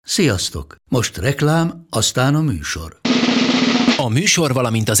Sziasztok! Most reklám, aztán a műsor. A műsor,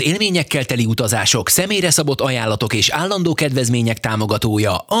 valamint az élményekkel teli utazások, személyre szabott ajánlatok és állandó kedvezmények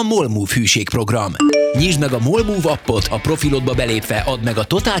támogatója a MOL Move hűségprogram. Nyisd meg a MOL Move appot, a profilodba belépve add meg a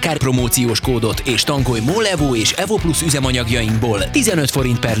Totalcar promóciós kódot és tankolj MOL Evo és Evo Plus üzemanyagjainkból 15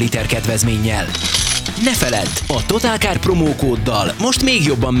 forint per liter kedvezménnyel. Ne feledd, a Totalcar promókóddal most még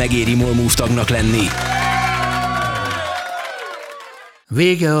jobban megéri MOL Move tagnak lenni.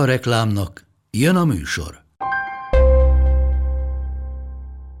 Vége a reklámnak, jön a műsor.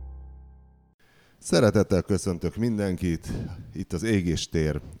 Szeretettel köszöntök mindenkit, itt az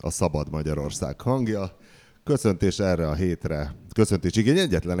Égéstér, a Szabad Magyarország hangja. Köszöntés erre a hétre, köszöntésigény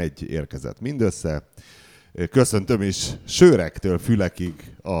egyetlen egy érkezett mindössze. Köszöntöm is sőrektől fülekig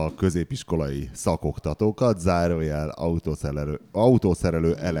a középiskolai szakoktatókat, zárójel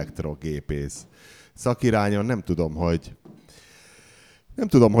autószerelő elektrogépész szakirányon. Nem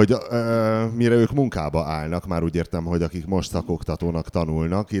tudom, hogy mire ők munkába állnak, már úgy értem, hogy akik most szakoktatónak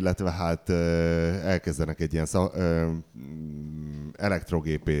tanulnak, illetve hát elkezdenek egy ilyen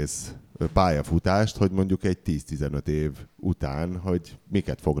elektrogépész pályafutást, hogy mondjuk egy 10-15 év után, hogy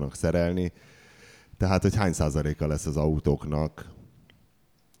miket fognak szerelni, tehát hogy hány százaléka lesz az autóknak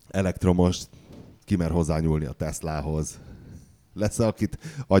elektromos, ki mer hozzányúlni a Teslához, lesz akit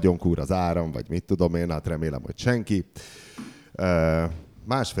agyonkúr az áram, vagy mit tudom én, hát remélem, hogy senki.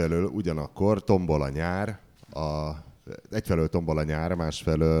 Másfelől ugyanakkor tombol a nyár, egyfelől tombol a nyár,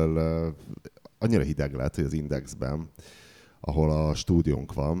 másfelől annyira hideg lett, hogy az Indexben, ahol a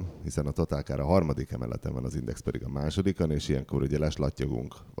stúdiónk van, hiszen a Totalcar a 3. emeleten van, az Index pedig a 2., és ilyenkor ugye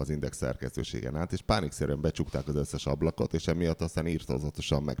leslattyogunk az Index szerkesztőségen át, és pánikszerűen becsukták az összes ablakot, és emiatt aztán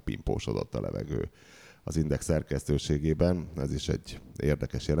írtózatosan megpimpósodott a levegő az Index szerkesztőségében. Ez is egy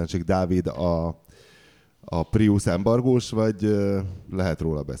érdekes jelenség. Dávid, a Prius embargós, vagy lehet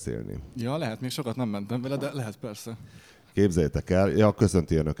róla beszélni? Ja, lehet, még sokat nem mentem vele, de lehet persze. Képzeljétek el,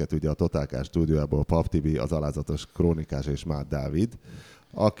 köszönti önöket ugye a Totalcar stúdiójából Pap Tibi, az alázatos krónikás és Mád Dávid,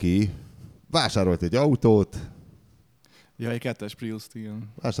 aki vásárolt egy autót. Ja, egy 2-es Prius-t, igen.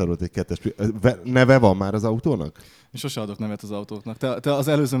 Vásárolt egy 2-es Prius. Neve van már az autónak? Én sose adok nevet az autóknak. Te az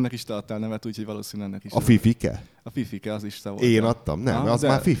előzőmnek is te adtál nevet, úgyhogy valószínűleg ennek is. A Fifike? A Fifike, az is te volt. Én adtam? Nem, az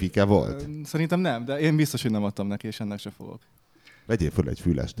már Fifike volt. Szerintem nem, de én biztos, hogy nem adtam neki, és ennek se fogok. Vegyél föl egy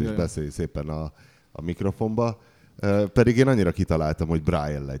fülest, és beszélj szépen a mikrofonba. Pedig én annyira kitaláltam, hogy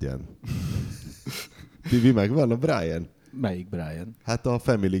Brian legyen. Tibi, megvan a Brian? Melyik Brian? Hát a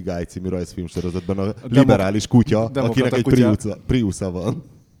Family Guy című rajzfilmsorozatban a liberális kutya, akinek egy Priusa van.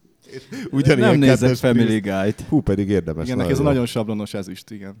 Nem nézek Family Guy-t. Hú, pedig érdemes. Igen, neki ez a nagyon sablonos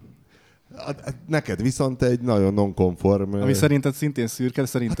ezüst, igen. Neked viszont egy nagyon non-konform... Ami szerinted szintén szürke,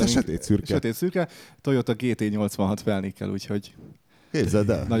 szerintem... Hát sötét szürke. Sötét szürke. Toyota GT86 felnikkel, úgyhogy képzeld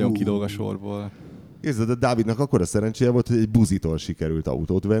el. Nagyon kilóg a sorból. Képzeld el, Dávidnak akkora szerencséje volt, hogy egy buzitól sikerült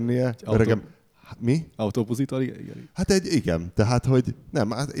autót vennie. Mi? Autóbuzitól? Igen. Hát igen. Tehát, hogy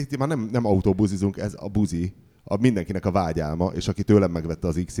itt már nem autóbuzizunk, ez a buzi. Mindenkinek a vágyálma, és aki tőlem megvette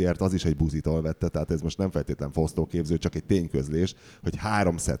az XR-t, az is egy buzitól vette, tehát ez most nem feltétlen fosztóképző, csak egy tényközlés, hogy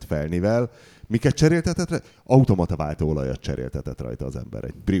 3 szett felnivel. Miket cseréltetett rá? Automata váltóolajat cseréltetett rajta az ember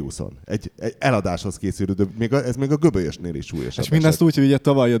egy Priuson. Egy eladáshoz készülő, ez még a Göbölyösnél is súlyosabb. És mindezt úgy, hogy ugye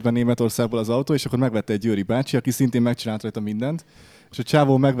tavaly jött be Németországból az autó, és akkor megvette egy győri bácsi, aki szintén megcsinált rajta mindent. És a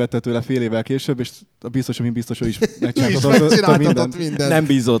csávó megvette tőle fél évvel később, és biztos, hogy is megcsináltatott mindent. Nem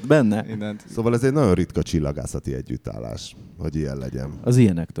bízott benne? Mindent. Szóval ez egy nagyon ritka csillagászati együttállás, hogy ilyen legyen. Az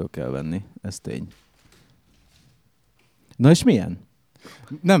ilyenektől kell venni, ez tény. Na és milyen?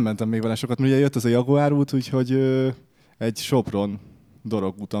 Nem mentem még vele sokat, mert ugye jött ez a Jaguar út, úgyhogy egy Sopron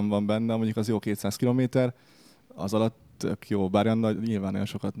Dorog-utam van benne, mondjuk az jó 200 kilométer, az alatt tök jó, bár nyilván olyan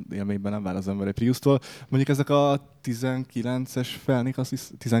sokat élményben nem vár az ember egy Prius-tól. Mondjuk ezek a 19-es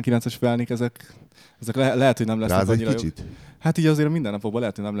felnik, ezek lehet, hogy nem lesznek ráz annyira egy kicsit? Jó. Hát így azért minden napokban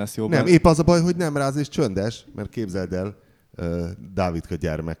lehet, hogy nem lesz jó. Nem, épp az a baj, hogy nem ráz és csöndes, mert képzeld el, Dávidka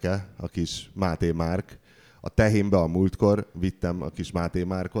gyermeke, a kis Máté Márk, a tehénbe a múltkor vittem a kis Máté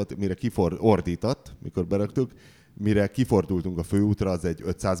Márkot, mire ordított, mikor beraktuk, mire kifordultunk a főútra, az egy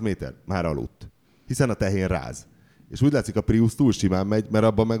 500 méter, már aludt. Hiszen a tehén ráz. És úgy látszik, a Prius túl simán megy, mert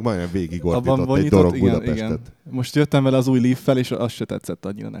abban meg majdnem végigordított egy Dorog Budapestet. Igen. Most jöttem vele az új Leaf-fel, és az se tetszett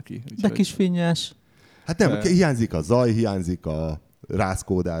annyira neki. De kis finnyás. Hát nem, hiányzik a zaj, hiányzik a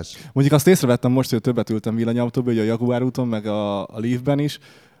rázkódás. Mondjuk azt észrevettem most, hogy többet ültem villanyautóban, hogy a Jaguar úton, meg a Leafben is,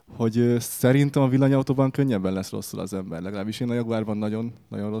 hogy szerintem a villanyautóban könnyebben lesz rosszul az ember. Legalábbis én a Jaguarban nagyon,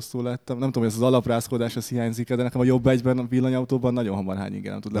 nagyon rosszul lettem. Nem tudom, hogy ez az alaprázkodás, ez hiányzik, de nekem a jobb egyben a villanyautóban nagyon hamar hányig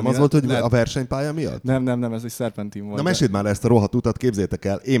nem tud lenni. Nem az volt, hogy a versenypálya miatt? Nem, ez egy szerpentin volt. Na meséld már ezt a rohadt utat, képzétek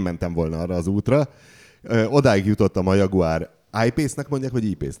el, én mentem volna arra az útra. Odáig jutottam a Jaguar I-Pace-nek mondják, vagy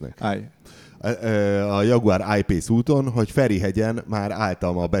I-Pace-nek? A Jaguar I-Pace úton, hogy Ferihegyen már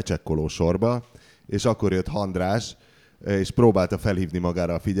álltam a becsekkoló sorba, és akkor jött Handrás, és próbálta felhívni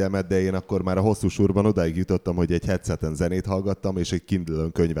magára a figyelmet, de én akkor már a hosszú sorban odáig jutottam, hogy egy headseten zenét hallgattam, és egy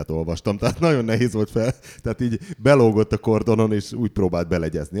Kindle-ön könyvet olvastam. Tehát nagyon nehéz volt fel. Tehát így belógott a kordonon, és úgy próbált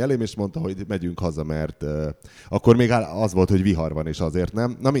belegyezni elém, és mondta, hogy megyünk haza, mert akkor még az volt, hogy vihar van, és azért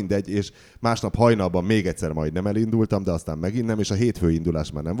nem. Na mindegy, és másnap hajnalban még egyszer majdnem elindultam, de aztán megint nem, és a hétfő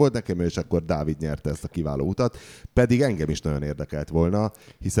indulás már nem volt nekem, és akkor Dávid nyerte ezt a kiváló utat. Pedig engem is nagyon érdekelt volna,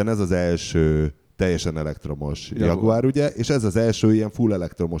 hiszen ez az első teljesen elektromos Jaguar, ugye, és ez az első ilyen full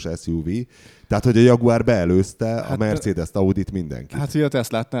elektromos SUV, tehát, hogy a Jaguar beelőzte a Mercedes-t, Audit, mindenkit. Hát ugye a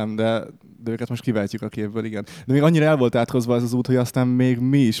Teslát nem, de őket most kivehetjük a képből, igen. De még annyira el volt átkozva ez az út, hogy aztán még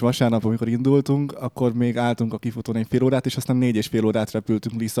mi is vasárnap, amikor indultunk, akkor még álltunk a kifutón egy fél órát, és aztán 4,5 órát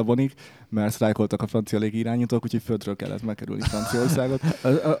repültünk Lisszabonig, mert sztrájkoltak a francia légirányítók, úgyhogy földről kellett megkerülni Franciaországot.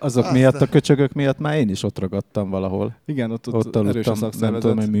 Azok miatt, a köcsögök miatt már én is ott ragadtam valahol. Igen, ott erős a szakszervezet. Nem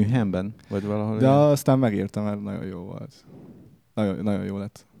tudom, hogy Münchenben, vagy valahol. De aztán megértem, mert nagyon jó volt. Nagyon jó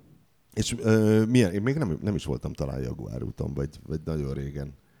lett. És milyen? Én még nem is voltam talán Jaguar úton, vagy nagyon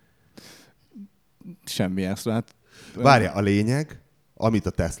régen. Semmi extra. Hát, várja, a lényeg, amit a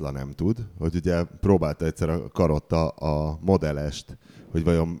Tesla nem tud, hogy ugye próbálta egyszer a Karotta a Model S-t, hogy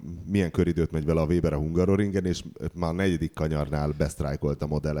vajon milyen köridőt megy vele a Weber a Hungaroringen, és már a 4. kanyarnál besztrájkolt a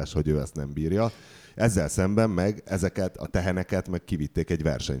Model S, hogy ő ezt nem bírja. Ezzel szemben meg ezeket a teheneket meg kivitték egy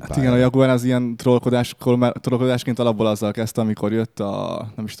versenypályára. Hát igen, a Jaguar az ilyen trollkodásként alapból azzal kezdte, amikor jött a,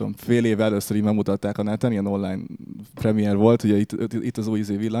 nem is tudom, fél év először így megmutatták a neten, ilyen online premier volt, ugye itt az új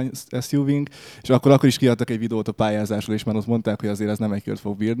villany SUV-nk, és akkor is kiadtak egy videót a pályázásról, és már ott mondták, hogy azért ez nem egy kört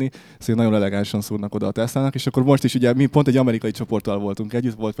fog bírni, szóval nagyon elegánsan szúrnak oda a Teslának, és akkor most is ugye mi pont egy amerikai csoporttal voltunk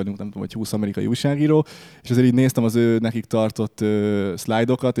együtt, volt velünk nem tudom, hogy 20 amerikai újságíró, és azért így néztem az ő nekik tartott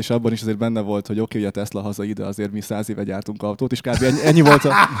szlájdokat, és abban is azért benne volt, hogy oké, hogy a Tesla haza ide, azért mi 100 éve gyártunk autót, és kb. Ennyi volt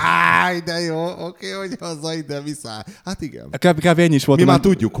a... De jó, oké, hogy haza ide vissza. Hát igen. Kb. Ennyi is volt. Mi már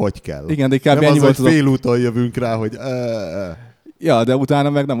tudjuk, hogy kell. Igen, de kb. Nem ennyi az, volt. hogy félúton jövünk rá, hogy... Ja, de utána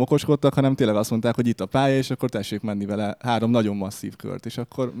meg nem okoskodtak, hanem tényleg azt mondták, hogy itt a pálya, és akkor tessék menni vele 3 nagyon masszív kört, és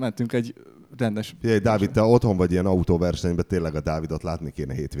akkor mentünk egy rendes... Figyelj, Dávid, te otthon vagy ilyen autóversenyben, tényleg a Dávidot látni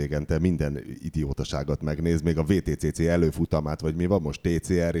kéne hétvégén, te minden idiótaságot megnéz, még a VTCC előfutamát, vagy mi van most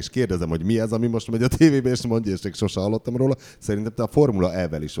TCR, és kérdezem, hogy mi ez, ami most megy a tévében, és mondja, és még sose hallottam róla. Szerintem te a Formula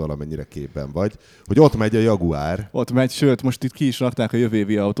E-vel is valamennyire képen vagy, hogy ott megy a Jaguar. Ott megy, sőt, most itt ki is rakták a jövő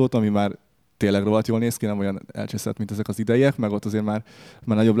évi autót, ami már tényleg rohadt jól néz ki, nem olyan elcseszett, mint ezek az idejek, meg ott azért már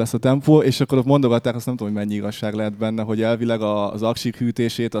nagyobb lesz a tempó, és akkor ott mondogatták, azt nem tudom, hogy mennyi igazság lehet benne, hogy elvileg az aksik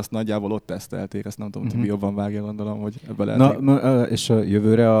hűtését azt nagyjából ott tesztelték, ezt nem tudom, hogy jobban vágja, gondolom, hogy ebbe lehet. És a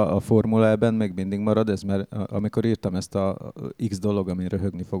jövőre a Formula E-ben még mindig marad ez, mert amikor írtam ezt a X dolog, amin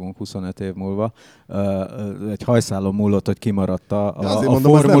röhögni fogunk 25 év múlva, egy hajszálon múlott, hogy kimaradt a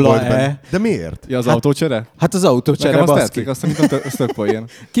Formula E. De miért? Ja, az autócsere? Hát az autócsere, nekem azt tetszik, azt mondtam, ez tök poén.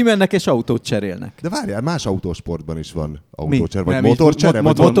 Kimennek és autót cserélnek. De várjál, más autósportban is van autócsere, vagy nem, motorcsere?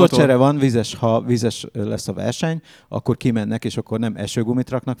 Motorcsere van, ha vízes lesz a verseny, akkor kimennek, és akkor nem esőgumit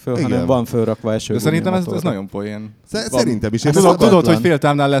raknak föl, igen, hanem van fölrakva esőgumi. De szerintem ez nagyon poén. Szerintem is. Tudod, hogy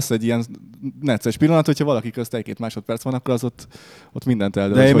féltámnál lesz egy ilyen necces pillanat, hogyha valaki közt 1-2 másodperc van, akkor az ott mindent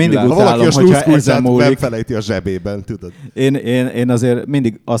eldől. De én mindig ha valaki a snúzkulcsát megfelejti a zsebében, tudod. Én azért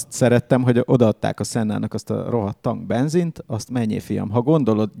mindig azt szerettem, hogy odaadták a Sennának azt a rohadt tank benzint, azt menjél, fiam. Ha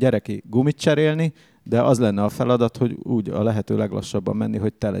gondolod, gyereki gumit cserélni, de az lenne a feladat, hogy úgy a lehető leglassabban menni,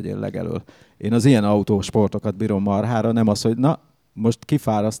 hogy te legyél legelől. Én az ilyen autósportokat bírom marhára, nem az, hogy most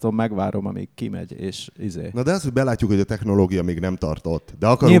kifárasztom, megvárom, amíg kimegy, és Na de az, hogy belátjuk, hogy a technológia még nem tart ott.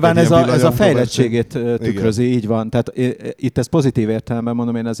 De nyilván ez a fejlettségét tükrözi, igen. Így van. Tehát itt ez pozitív értelemben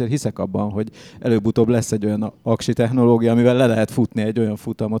mondom, én azért hiszek abban, hogy előbb-utóbb lesz egy olyan aksi technológia, amivel le lehet futni egy olyan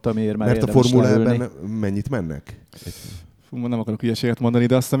futamot, amiért már mert érdemes leülni. Mert a Formula E-ben mennyit mennek? Nem akarok hülyeséget mondani,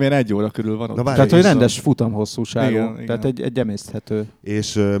 de azt hiszem ilyen 1 óra körül van ott. Tehát, hogy rendes futamhosszúságú. Igen. Tehát egy emészthető.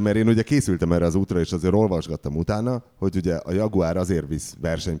 És mert én ugye készültem erre az útra, és azért olvasgattam utána, hogy ugye a Jaguar azért visz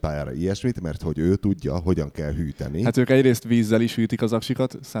versenypályára ilyesmit, mert hogy ő tudja, hogyan kell hűteni. Hát ők egyrészt vízzel is hűtik az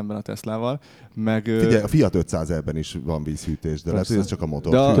aksikat, szemben a Teslával, meg... Figyelj, a Fiat 500-ben is van vízhűtés, de lehet, hogy ez csak a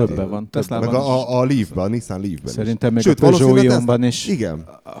motor. De többen van. Meg a Leafban, a Nissan Leafben szerintem is. még Sőt, a Peugeot-ban is. Igen.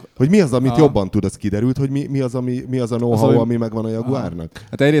 Hogy mi az, amit jobban tud, az kiderült, hogy mi az a know-how, ami megvan a Jaguárnak?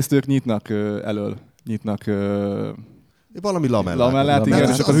 Hát egyrészt ők nyitnak Valami lamellát, igen,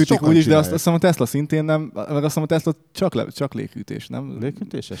 és akkor hűtik úgy is, de azt hiszem a Tesla szintén nem, meg azt hiszem a Tesla csak léghűtés, nem?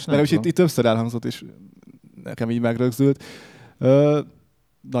 Léghűtéses? Nem Legalábbis itt többször elhangzott, és nekem így megrögzült.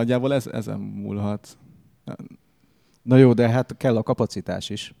 Nagyjából ezen múlhat. Na jó, de hát kell a kapacitás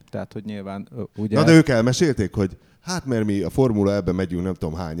is. Tehát, hogy nyilván ugye... Na de ők elmesélték, hogy hát mert mi a Formula ebben megyünk nem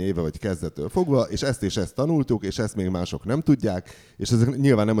tudom hány éve, vagy kezdettől fogva, és ezt tanultuk, és ezt még mások nem tudják, és ezek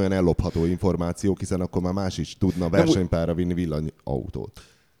nyilván nem olyan ellopható információk, hiszen akkor már más is tudna versenypályára vinni villanyautót.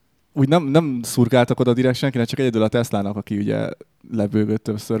 Úgy nem szurkáltak oda direkt senkinek, csak egyedül a Teslának, aki ugye lebőgött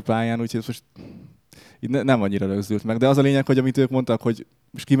többször pályán, úgyhogy most így nem annyira rögzült meg. De az a lényeg, hogy amit ők mondtak, hogy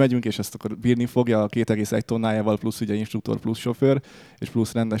most kimegyünk, és ezt akkor bírni fogja a 2,1 tonnájával, plusz ugye instruktor, plusz sofőr, és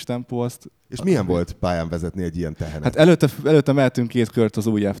plusz rendes tempó azt. És milyen volt pályán vezetni egy ilyen tehenet? Hát előtte mehetünk 2 kört az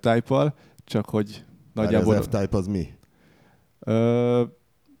új F-Type-al, csak hogy nagyjából... Az F-Type az mi?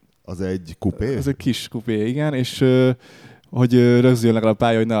 Az egy kupé? Ez egy kis kupé, igen, és hogy rögzüljön legalább a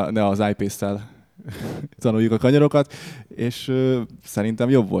pálya, hogy ne az iPace-tel tanuljuk a kanyarokat, és szerintem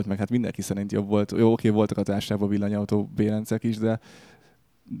jobb volt, meg hát mindenki szerint jobb volt. Jó, oké, voltak a társaságban villanyautó bérencek is,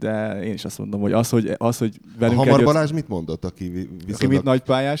 de én is azt mondom, hogy az, hogy velünk a Hamar Balázs mit mondott, aki mit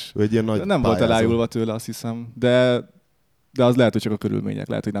nagypályás? Nem volt elájulva tőle, azt hiszem, de az lehet, hogy csak a körülmények.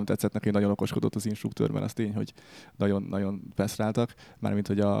 Lehet, hogy nem tetszett neki, hogy nagyon okoskodott az instruktőr, mert az tény, hogy nagyon peszráltak. Mármint,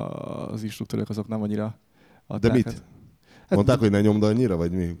 hogy az instruktőrök azok nem annyira adták. De mit? Mondták, hogy ne nyomd annyira,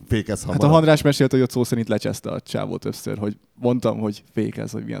 vagy mi? Fékez hamar? Hát a Handrás mesélt, hogy ott szó szerint lecseszte a csávó többször, hogy mondtam, hogy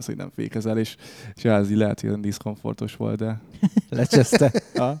fékez, hogy mi az, hogy nem fékezel, és ez így lehet, hogy olyan diszkomfortos volt, de... Lecseszte?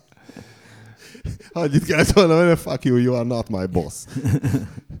 Annyit kellett volna, hogy fuck you, you are not my boss.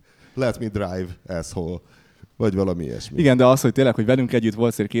 Let me drive, asshole. Vagy valami ilyesmi. Igen, de az, hogy tényleg, hogy velünk együtt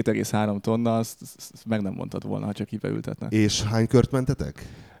volt szér 2,3 tonna, azt meg nem mondtad volna, ha csak kibeültetnek. És hány kört mentetek?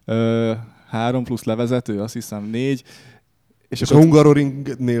 3 plusz levezető, azt hiszem 4. És a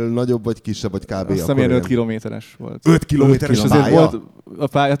Hungaroringnél nagyobb vagy kisebb, vagy kb. Azt hiszem ilyen 5 kilométeres volt. 5 kilométeres és azért volt a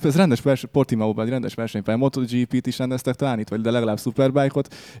pálya, ez rendes Portimaóban, egy rendes versenypálya, MotoGP-t is rendeztek talán itt, vagy de legalább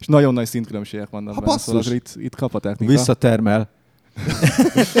Superbike-ot, és nagyon nagy szintkülönbségek vannak benne, szóval itt kap a technika. Visszatermel.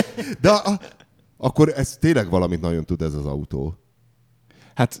 De akkor ez tényleg valamit nagyon tud ez az autó.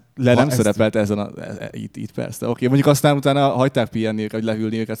 Hát nem szerepelt ezen itt persze. Oké, mondjuk aztán utána hagyták pihenni őket, vagy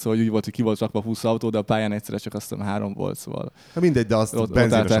lehűlni őket, szóval úgy volt, hogy ki volt rakva 20 autó, de a pályán egyszerre csak azt hiszem 3 volt, szóval... Hát mindegy, de azt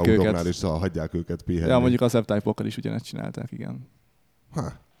benzines autóknál is hagyják őket pihenni. Ja, mondjuk az F-Type-okkal is ugyanezt csinálták, igen.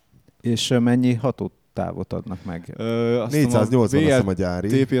 És mennyi hatótávot adnak meg? 480 azt hiszem a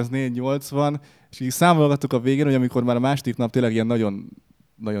gyári. TP az 480, és így számolgattuk a végén, hogy amikor már a második nap tényleg ilyen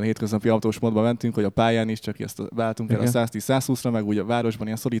nagyon hétköznapi autós módban mentünk, hogy a pályán is csak ezt váltunk el a 110-120-ra, meg úgy a városban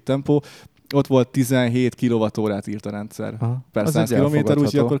ilyen szolid tempó. Ott volt 17 kWh-t írt a rendszer per 100 km,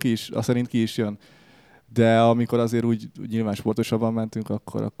 úgyhogy akkor azt szerint ki is jön. De amikor azért úgy nyilván sportosabban mentünk,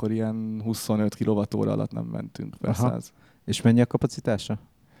 akkor ilyen 25 kWh alatt nem mentünk per 100. És mennyi a kapacitása?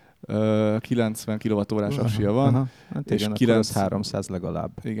 90 kWh-s aksia van. Hát és 300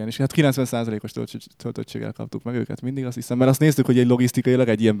 legalább. Igen, és hát 90%-os töltöttséggel kaptuk meg őket mindig, azt hiszem, mert azt néztük, hogy egy logisztikailag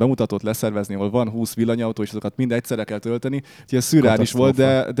egy ilyen bemutatót leszervezni, ahol van 20 villanyautó, és azokat mind egyszerre kell tölteni. Úgyhogy ez szürreális volt,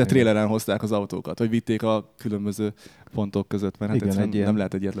 de tréleren hozták az autókat, hogy vitték a különböző pontok között, mert hát igen, nem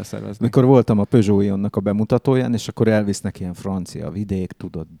lehet egy ilyet leszervezni. Mikor voltam a Peugeot Ionnak a bemutatóján, és akkor elvisznek ilyen francia vidék,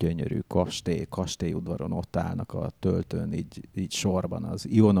 tudod, gyönyörű kastélyudvaron ott állnak a töltőn, így sorban az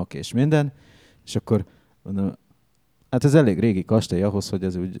Ionok és minden, és akkor mondom, hát ez elég régi kastély ahhoz, hogy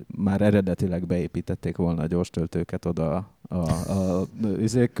ez úgy már eredetileg beépítették volna a gyorstöltőket oda a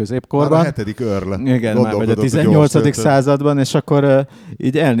középkorban. Már a 7. Earl. Igen, már vagy a 18. században, és akkor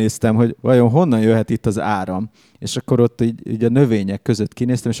így elnéztem, hogy vajon honnan jöhet itt az áram. És akkor ott így a növények között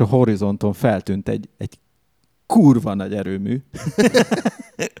kinéztem, és a horizonton feltűnt egy kurva nagy erőmű.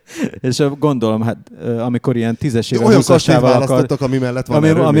 És gondolom, hát amikor ilyen 10-es éve 20-asával akar... ami mellett van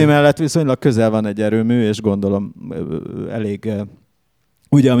erőmű? Ami mellett viszonylag közel van egy erőmű, és gondolom elég...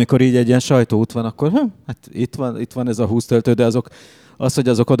 Ugye, amikor így egy ilyen sajtóút van, akkor hát itt van ez a 20 töltő, de hogy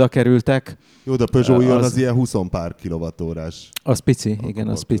azok oda kerültek... Jó, de a Peugeot Ion az ilyen 20 pár kilowattórás. Az pici, igen,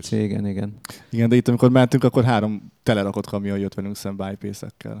 az pici, igen. Igen, de itt amikor mentünk, akkor 3 telerakott kamion jött velünk szembe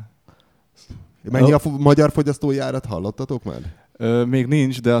iPace-ekkel. Mennyi a magyar fogyasztói árat hallottatok már? Még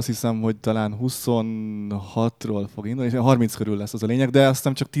nincs, de azt hiszem, hogy talán 26-ról fog indulni, és 30 körül lesz az a lényeg, de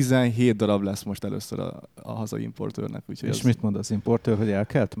aztán csak 17 darab lesz most először a hazai importőrnek. És mit mond az importőr, hogy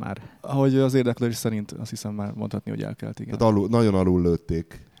elkelt már? Ahogy az érdeklődés szerint azt hiszem már mondhatni, hogy elkelt, igen. Tehát nagyon alul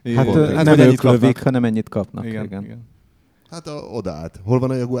lőtték. Hát nem ők lövik, hanem ennyit kapnak. Igen. Hát odaállt. Hol van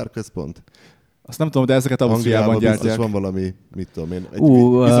a Jaguar központ? Azt nem tudom, de ezeket Ausztriában gyártják. Biztos van valami, mit tudom én,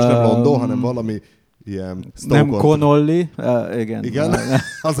 biztos nem London, hanem valami ilyen nem Connolly, igen. Igen,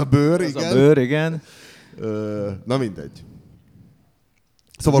 az a bőr, igen. Az a bőr, igen. Na mindegy.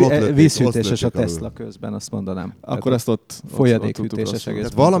 Szóval ott vízhűtéses a Tesla közben, azt mondanám. Akkor ezt ott folyadékhűtéses egész.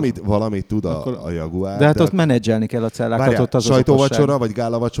 Tehát valamit tud a Jaguar. De hát ott menedzselni kell a cellákat. Várjál, ott az sajtóvacsora vagy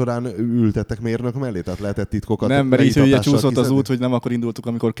gálavacsorán ültettek mérnök mellé? Tehát lehetett titkokat? Nem, mert így ugye csúszott az út, hogy nem akkor indultuk,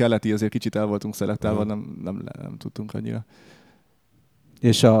 amikor keleti, ezért kicsit el voltunk szelektálva, nem tudtunk annyira.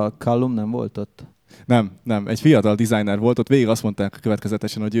 És a Callum nem volt ott? Nem. Egy fiatal designer volt, ott végig azt mondták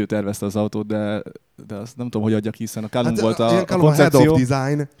következetesen, hogy ő tervezte az autót, de azt nem tudom, hogy adja ki, hiszen a Callum volt a koncepció. Head of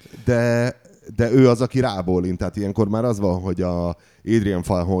design, de ő az, aki rábólint. Tehát ilyenkor már az van, hogy a Adrian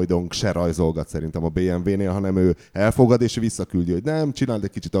van Hooydonk se rajzolgat szerintem a BMW-nél, hanem ő elfogad és visszaküldi, hogy nem, csináld egy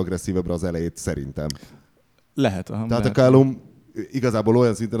kicsit agresszívebbre az elejét szerintem. Lehet. Tehát a Callum igazából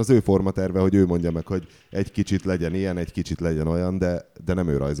olyan szinten az ő formaterve, hogy ő mondja meg, hogy egy kicsit legyen ilyen, egy kicsit legyen olyan, de nem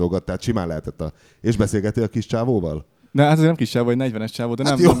ő rajzolgat. Tehát simán lehetett és beszélgettél a kis csávóval? Ne, hát ez nem kis csávó, egy 40-es csávó, de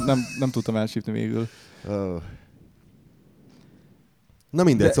nem tudtam elsívni végül. Na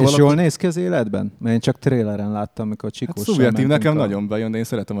mindegy. Szóval és jól néz ki az életben? Mert én csak traileren láttam, amikor Csikóssal hát szubjektív nekem nagyon bejön, de én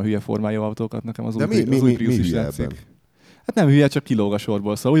szeretem a hülye formájú autókat, nekem az új Prius is látszik. Hát nem hülye, csak kilóg a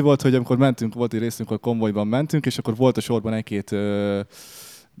sorból. Szóval úgy volt, hogy amikor mentünk, volt egy részünk, hogy konvojban mentünk, és akkor volt a sorban egy-két...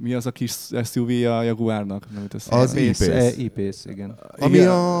 mi az a kis SUV a Jaguárnak? Az E-Pace, igen. Ami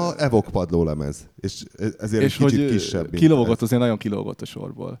a Evoque padlólemez. És ezért és egy kicsit kisebb. Kilógott, azért nagyon kilógott a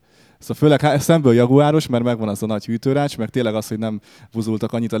sorból. Szóval főleg szemből Jaguáros, mert megvan az a nagy hűtőrács, meg tényleg az, hogy nem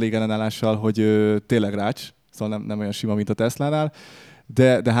buzultak annyit a légellenállással, hogy tényleg rács. Szóval nem olyan sima, mint a Teslánál.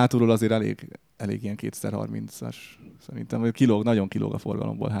 De hátulról azért elég ilyen 2030-as. Szerintem nagyon kilóg a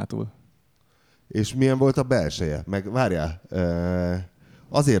forgalomból hátul. És milyen volt a belseje? Meg várjál,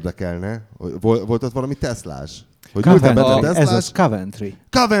 az érdekelne, hogy volt ott valami Teslás? Hogy ez az Coventry.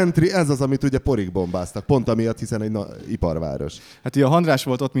 Coventry, ez az, amit ugye porig bombáztak. Pont amiatt, hiszen egy iparváros. Hát ugye a Handrás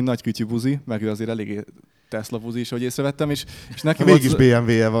volt ott, mint nagy kütyű buzi, meg ő azért eléggé Tesla buzi is, hogy észrevettem. És neki mégis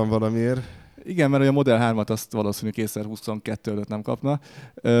BMW-je van valamiért. Igen, mert a Model 3-at azt valószínűleg 2022 előtt nem kapna.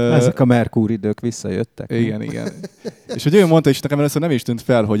 Ezek a Mercury idők visszajöttek. Igen. És hogy ő mondta, és nekem először nem is tűnt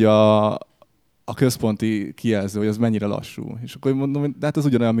fel, hogy a központi kijelző, hogy az mennyire lassú. És akkor mondom, de hát az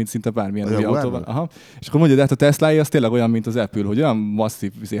ugyanolyan, mint szinte bármilyen új autóban. Aha. És akkor mondja, de hát a Tesla-i az tényleg olyan, mint az Apple, hogy olyan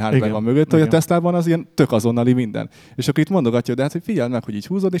masszív hardware van mögött, hogy a Teslában az ilyen tök azonnali minden. És akkor itt mondogatja, de hát hogy figyeld meg, hogy így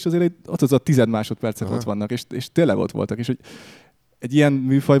húzod, és azért ott az a 10 másodpercek ott vannak, és tényleg ott voltak. És hogy egy ilyen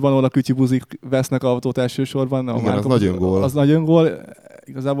műfajban, ahol a kütyűbuzik vesznek autót elsősorban. Igen, az nagy öngól. Az nagy öngól.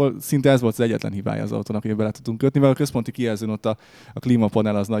 Igazából szinte ez volt az egyetlen hibája az autónak, hogy bele tudtunk kötni, mert a központi kijelzőn ott a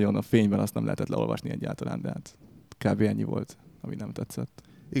klímapanel az nagyon a fényben, azt nem lehetett leolvasni egyáltalán, de hát kb. Ennyi volt, ami nem tetszett.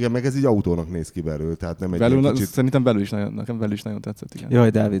 Igen, meg ez így autónak néz ki belül, tehát nem egy kicsit... Szerintem nekem belül is nagyon tetszett, igen. Jaj,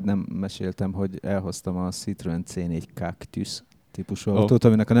 Dávid, nem meséltem, hogy elhoztam a Citroen C4 Cactus típusú autót,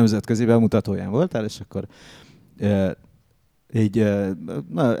 aminek a nemzetközi bemutatóján voltál, és akkor így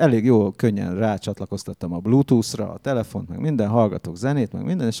elég jó, könnyen rácsatlakoztattam a Bluetooth-ra, a telefont, meg minden, hallgatok zenét, meg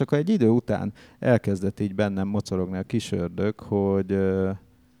minden, és akkor egy idő után elkezdett így bennem mocorogni a kis ördög,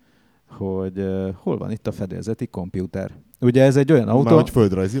 hogy hol van itt a fedélzeti komputer. Ugye ez egy olyan autó... Már hogy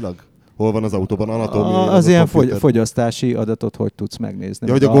földrajzilag? Hol van az autóban anatómiai? Az ilyen fogyasztási adatot hogy tudsz megnézni?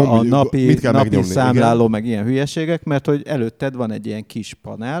 Ja, hogy a napi számláló, igen? meg ilyen hülyeségek, mert hogy előtted van egy ilyen kis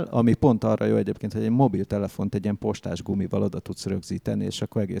panel, ami pont arra jó egyébként, hogy egy mobiltelefont egy ilyen postás gumival oda tudsz rögzíteni, és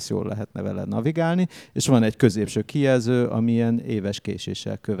akkor egész jól lehetne vele navigálni, és van egy középső kijelző, ami ilyen éves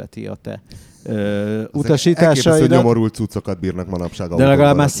késéssel követi a te utasításaidat. Elképesztő nyomorult cuccokat bírnak manapság. De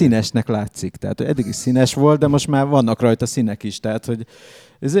legalább már színesnek látszik. Tehát eddig is színes volt, de most már vannak rajta színek is. Tehát, hogy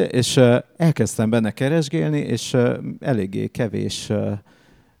és elkezdtem benne keresgélni, és eléggé kevés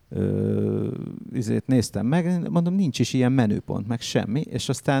néztem meg, mondom, nincs is ilyen menüpont, meg semmi, és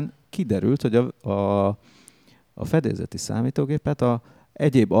aztán kiderült, hogy a fedélzeti számítógépet a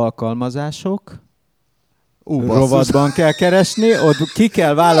egyéb alkalmazások rovatban kell keresni, ott ki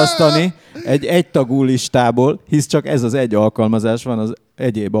kell választani egy egytagú listából, hisz csak ez az egy alkalmazás van az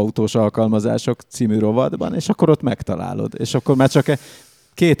egyéb autós alkalmazások című rovatban, és akkor ott megtalálod. És akkor már csak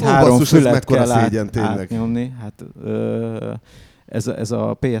 2-3 fület kell átnyomni. Hát, ez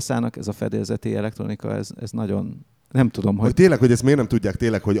a PSA-nak, ez a fedélzeti elektronika, ez nagyon... Nem tudom, hogy... Tényleg, hogy ezt miért nem tudják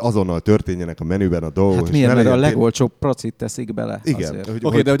tényleg, hogy azonnal történjenek a menüben a dolgok. Hát miért, mert a legolcsóbb procit teszik bele. Igen.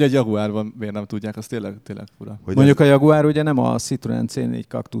 Oké, de hogy egy Jaguárban miért nem tudják, az tényleg fura. Mondjuk a Jaguar ugye nem a Citroen C4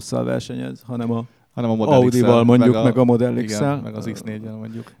 Cactusszal versenyez, hanem a hanem a Model Audival mondjuk, meg a Model igen, X-el. meg az X4-jel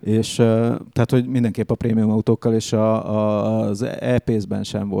mondjuk. És tehát, hogy mindenképp a prémium autókkal, és az E-Pace-ben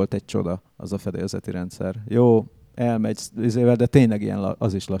sem volt egy csoda az a fedélzeti rendszer. Jó, elmegy izével, de tényleg ilyen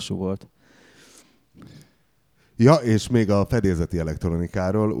az is lassú volt. Ja, és még a fedélzeti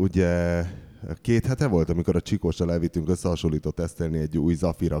elektronikáról, ugye 2 hete volt, amikor a Csikóssal elvittünk összehasonlító tesztelni egy új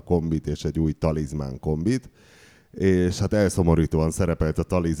Zafira kombit és egy új Talizmán kombit, és hát elszomorítóan szerepelt a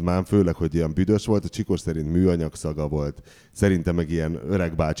Talizmán, főleg, hogy ilyen büdös volt, a Csikós szerint műanyag szaga volt, szerintem meg ilyen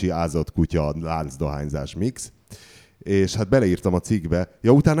öregbácsi ázott kutya láncdohányzás mix, és hát beleírtam a cikkbe,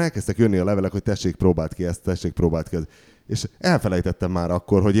 ja, utána elkezdtek jönni a levelek, hogy tessék, próbáld ki ezt, tessék, próbáld ki ezt. És elfelejtettem már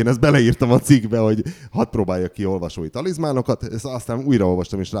akkor, hogy én ezt beleírtam a cikkbe, hogy hadd próbáljak ki olvasói talizmánokat, és aztán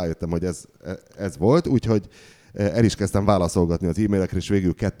újraolvastam, és rájöttem, hogy ez volt, úgyhogy el is kezdtem válaszolgatni az e-mailekre, és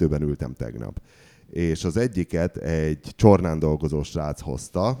végül 2-ben ültem tegnap. És az egyiket egy Csornán dolgozó srác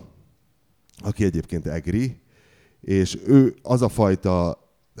hozta, aki egyébként egri, és ő az a fajta,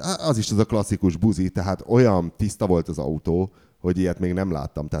 az is az a klasszikus buzi, tehát olyan tiszta volt az autó, hogy ilyet még nem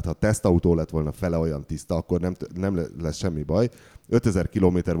láttam. Tehát ha tesztautó lett volna fele olyan tiszta, akkor nem lesz semmi baj. 5000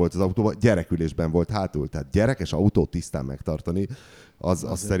 kilométer volt az autóban, gyerekülésben volt hátul. Tehát gyerekes autót tisztán megtartani, az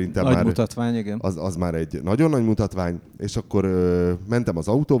szerintem nagy már... mutatvány, igen. Az már egy nagyon nagy mutatvány, és akkor mentem az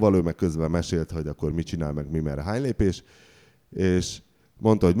autóval, ő meg közben mesélt, hogy akkor mit csinál, meg mi, merre, hány lépés, és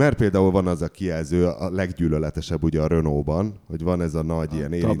mondta, hogy mert például van az a kijelző, a leggyűlöletesebb ugye a Renault-ban, hogy van ez a nagy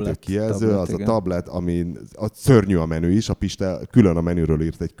ilyen érintő kijelző, az igen. A tablet, ami a szörnyű a menü is, a Piste külön a menüről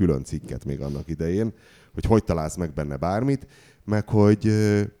írt egy külön cikket még annak idején, hogy találsz meg benne bármit, meg hogy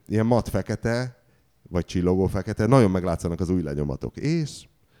ilyen mat fekete, vagy csillogó fekete, nagyon meglátszanak az új lenyomatok, és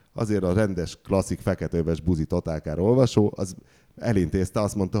azért a rendes, klasszik feketeöves buzi totálkár olvasó, az elintézte,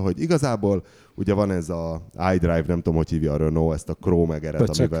 azt mondta, hogy igazából ugye van ez a iDrive, nem tudom, hogy hívja a Renault, ezt a Chrome egeret,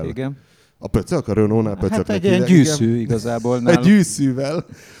 Pöcök, amivel... igen. A pöcök, a Renault-nál pöcök. Hát egy ilyen gyűszű igazából. Egy gyűszűvel,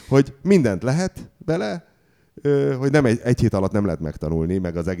 hogy mindent lehet bele, hogy nem egy hét alatt nem lehet megtanulni,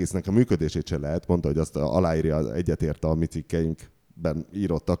 meg az egésznek a működését se lehet, mondta, hogy azt aláírja, egyetért a mi cikkeinkben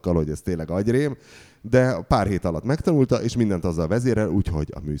írottakkal, hogy ez tényleg agyrém, de pár hét alatt megtanulta, és mindent azzal vezérel,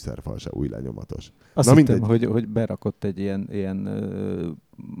 úgyhogy a műszerfal se új lenyomatos. Azt hittem, hogy berakott egy ilyen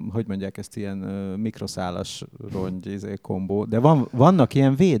hogy mondják ezt, ilyen mikroszálas rongy kombó, de vannak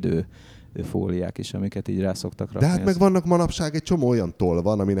ilyen védő fóliák is, amiket így rá szoktak rakni. De hát meg vannak manapság egy csomó olyan toll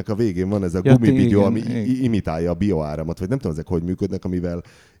van, aminek a végén van ez a gumivigyó, ami imitálja a bioáramot, vagy nem tudom, ezek hogy működnek, amivel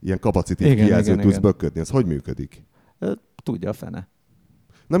ilyen kapacitív kijelzőt tudsz böködni. Ez hogy működik? Tudja a fene.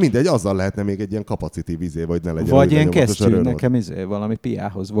 Na mindegy, azzal lehetne még egy ilyen kapacitív izé, vagy ne legyen. Vagy ilyen kesztyű, nekem valami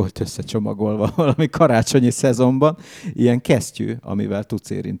piához volt összecsomagolva valami karácsonyi szezonban, ilyen kesztyű, amivel tudsz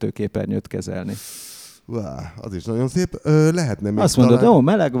érintőképernyőt kezelni. Az is nagyon szép. Lehetne még azt mondod,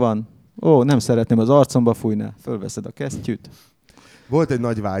 meleg van, nem szeretném az arcomba fújni, fölveszed a kesztyűt. Volt egy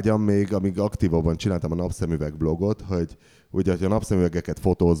nagy vágyam még, amíg aktívabban csináltam a napszemüveg blogot, hogy ugye, ha a napszemüvegeket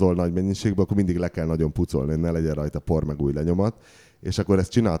fotózol nagy mennyiségben, akkor mindig le kell nagyon pucolni, hogy ne legyen rajta por meg új lenyomat. És akkor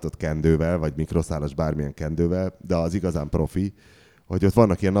ezt csináltad kendővel, vagy mikroszálas bármilyen kendővel, de az igazán profi, hogy ott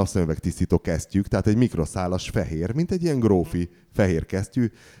vannak ilyen napszemüveg tisztító kesztyűk, tehát egy mikroszálas fehér, mint egy ilyen grófi fehér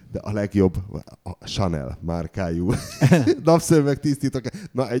kesztyű, de a legjobb a Chanel márkájú napszemüveg tisztító kesztyű.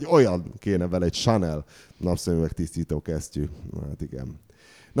 Na, egy olyan kéne vele, egy Chanel napszemüveg tisztító kesztyű. Hát igen.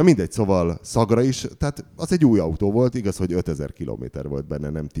 Na mindegy, szóval szagra is, tehát az egy új autó volt, igaz, hogy 5000 kilométer volt benne,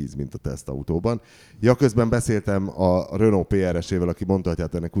 nem 10, mint a tesztautóban. Ja, közben beszéltem a Renault PRS-ével, aki mondta, hogy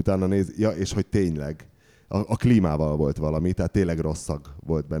hát ennek utána néz, ja, és hogy tényleg a klímával volt valami, tehát tényleg rossz szag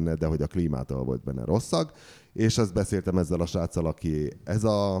volt benne, de hogy a klímától volt benne rossz szag, és azt beszéltem ezzel a sráccal, aki ez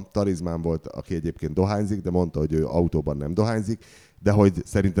a Talizmán volt, aki egyébként dohányzik, de mondta, hogy ő autóban nem dohányzik, de hogy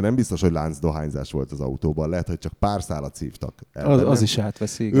szerintem nem biztos, hogy láncdohányzás volt az autóban, lehet, hogy csak pár szálat szívtak el. Az is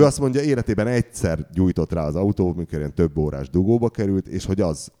átveszi. Igen. Ő azt mondja, életében egyszer gyújtott rá az autó, mikor ilyen több órás dugóba került, és hogy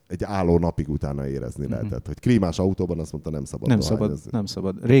az egy álló napig utána érezni lehetett. Hogy klímás autóban azt mondta, nem szabad dohányozni. Nem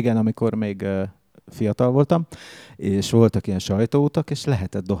szabad. Régen, amikor még fiatal voltam, és voltak ilyen sajtóutak, és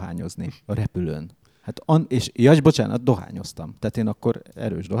lehetett dohányozni a repülőn. És bocsánat, dohányoztam. Tehát én akkor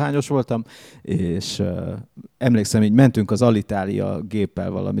erős dohányos voltam, és emlékszem, így mentünk az Alitalia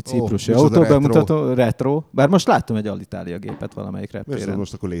géppel valami ciprusi autóbemutató, retro. Bár most láttam egy Alitalia gépet valamelyik reptéren.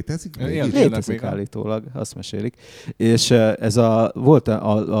 Most akkor létezik? Létezik állítólag, azt mesélik. És volt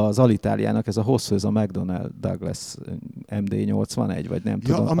az Alitaliának ez a hosszú, ez a McDonnell Douglas MD-81, vagy nem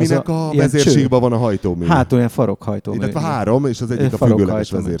tudom. Aminek a vezérségben van a hajtómű. Hát olyan farokhajtómű. Illetve 3, és az egyik a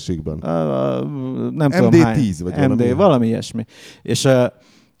függőleges vezérségben. Nem MD-10 tudom hány. vagy valami ilyesmi. És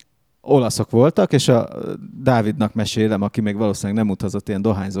olaszok voltak, és a Dávidnak mesélem, aki még valószínűleg nem utazott ilyen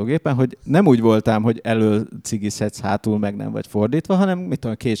dohányzógépen, hogy nem úgy voltam, hogy elől cigizhetsz, hátul meg nem, vagy fordítva, hanem mit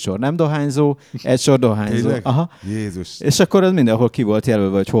tudom, 2 sor nem dohányzó, 1 sor dohányzó. Aha. Jézus. És akkor az mindenhol ki volt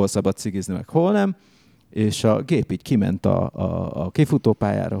jelölve, hogy hol szabad cigizni, meg hol nem. És a gép így kiment a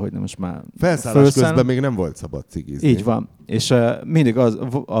kifutópályára, hogy most már Felszállás közben még nem volt szabad cigizni. Így van. És mindig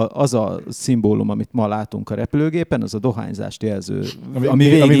az a szimbólum, amit ma látunk a repülőgépen, az a dohányzást jelző, ami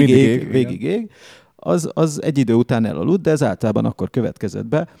végig ég, az egy idő után elaludt, de ez általában akkor következett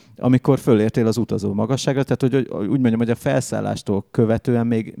be, amikor fölértél az utazó magasságra, tehát hogy úgy mondjam, hogy a felszállástól követően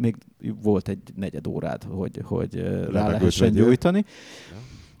még volt egy negyed órád, hogy rá lehessen gyújtani.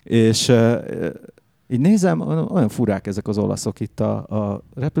 Ja. És így nézem, olyan furák ezek az olaszok itt a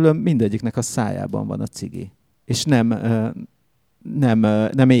repülőn, mindegyiknek a szájában van a cigi. És nem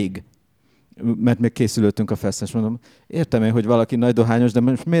ég. Mert még készülöttünk a fesztes, mondom, értem én, hogy valaki nagy dohányos, de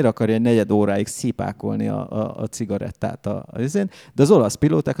most miért akarja egy negyed óráig szipákolni a cigarettát de az olasz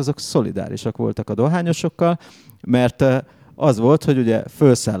pilóták azok szolidárisak voltak a dohányosokkal, mert az volt, hogy ugye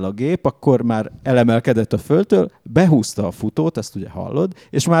felszáll a gép, akkor már elemelkedett a földtől, behúzta a futót, ezt ugye hallod,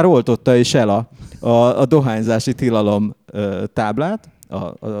 és már oltotta is el a dohányzási tilalom táblát,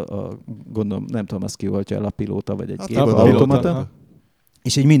 gondolom, nem tudom, azt kioltja el a pilóta, vagy egy automata.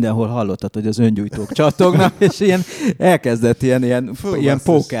 És így mindenhol hallottad, hogy az öngyújtók csattognak, és elkezdett ilyen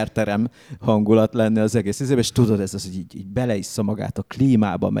pókerterem hangulat lenni az egész izében, és tudod, ez az, hogy így beleissza magát a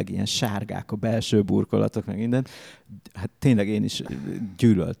klímába, meg ilyen sárgák a belső burkolatok, meg minden. Hát tényleg én is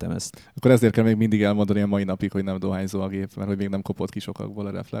gyűlöltem ezt. Akkor ezért kell még mindig elmondani a mai napig, hogy nem dohányzó a gép, mert hogy még nem kopott ki sokakból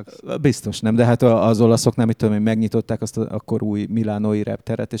a reflex. Biztos nem, de hát az olaszok nem, tudom, hogy megnyitották azt akkor új milánói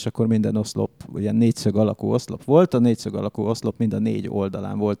repteret, és akkor minden oszlop, ilyen 4-szög alakú oszlop volt, a 4-szög alakú oszlop mind a 4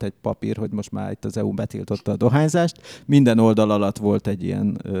 oldalán volt egy papír, hogy most már itt az EU betiltotta a dohányzást, minden oldal alatt volt egy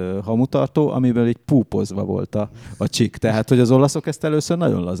ilyen hamutartó, amiből így púpozva volt a csik. Tehát, hogy az olaszok ezt először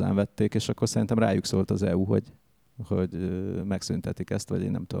nagyon lazán vették, és akkor szerintem rájuk szólt az EU, hogy megszüntetik ezt, vagy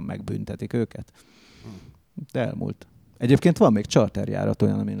én nem tudom, megbüntetik őket. De elmúlt. Egyébként van még charterjárat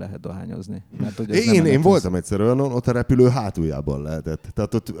olyan, amin lehet dohányozni. Mert, én voltam egyszer olyan, ott a repülő hátuljában lehetett.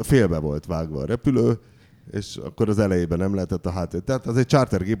 Tehát ott félbe volt vágva a repülő, és akkor az elejében nem lehetett a háttér. Tehát az egy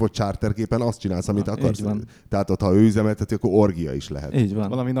chartergép, ott chartergépen azt csinálsz, amit akarsz. Tehát ott, ha ő üzemelteti, akkor orgia is lehet. Így van.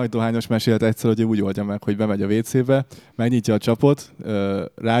 Valami nagy dohányos mesélt egyszer, hogy úgy oldja meg, hogy bemegy a WC-be, megnyitja a csapot,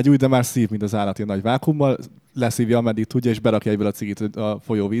 rágyújt, de már szív, mint az állat ilyen nagy vákuummal, leszívja, ameddig tudja, és berakja egyből a cigit a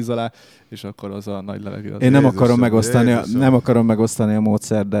folyó víz alá, és akkor az a nagy levegő. Én nem akarom megosztani a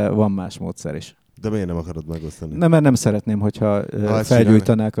módszer, de van más módszer is. De miért nem akarod megosztani? Nem, mert nem szeretném, hogyha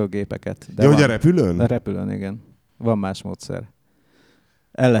felgyújtanák a gépeket. De hogy a repülőn? A repülőn, igen. Van más módszer.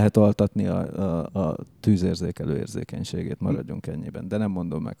 El lehet altatni a tűzérzékelő érzékenységét, maradjunk ennyiben. De nem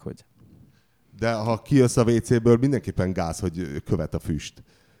mondom meg, hogy... De ha kijössz a WC-ből, mindenképpen gáz, hogy követ a füst.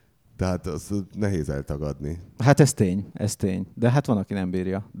 Tehát az nehéz eltagadni. Hát ez tény. De hát van, aki nem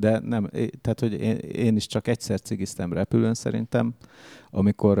bírja. De nem, tehát, hogy én is csak egyszer cigiztem repülőn szerintem,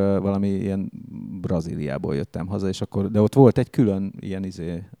 amikor valami ilyen Brazíliából jöttem haza, és akkor, de ott volt egy külön ilyen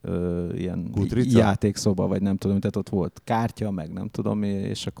játékszoba, vagy nem tudom, tehát ott volt kártya, meg nem tudom,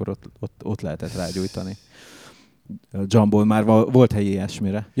 és akkor ott lehetett rágyújtani. Jumbo már volt helyi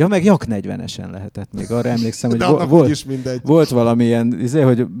ilyesmire. Ja, meg Jak 40-esen lehetett még. Arra emlékszem, hogy volt valamilyen,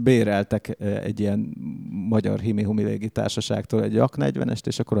 hogy béreltek egy ilyen magyar himi-humi légitársaságtól egy Jak 40-est,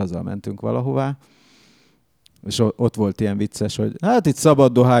 és akkor azzal mentünk valahová. És ott volt ilyen vicces, hogy hát itt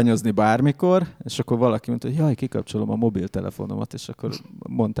szabad dohányozni bármikor, és akkor valaki mondta, hogy jaj, kikapcsolom a mobiltelefonomat, és akkor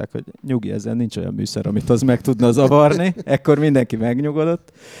mondták, hogy nyugi, ezen nincs olyan műszer, amit az meg tudna zavarni. Ekkor mindenki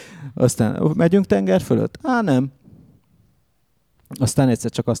megnyugodott. Aztán megyünk tenger fölött? Nem. Aztán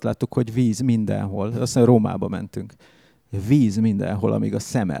egyszer csak azt láttuk, hogy víz mindenhol. Aztán Rómába mentünk. Víz mindenhol, amíg a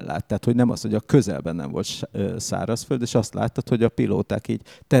szem ellát. Tehát, hogy nem az, hogy a közelben nem volt szárazföld, és azt láttad, hogy a pilóták így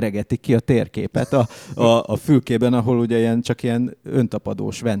teregetik ki a térképet a fülkében, ahol ugye csak ilyen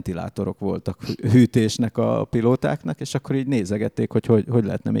öntapadós ventilátorok voltak hűtésnek a pilótáknak, és akkor így nézegették, hogy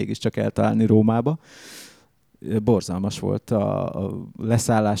lehetne mégiscsak eltalálni Rómába. Borzalmas volt a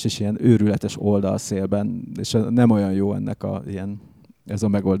leszállás is ilyen őrületes oldalszélben, és nem olyan jó ez a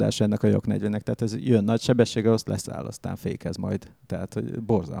megoldás ennek a Jak 40-nek. Tehát ez jön nagy sebessége, azt leszáll, aztán fékez majd. Tehát, hogy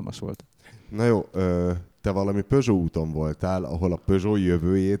borzalmas volt. Na jó, te valami Peugeot úton voltál, ahol a Peugeot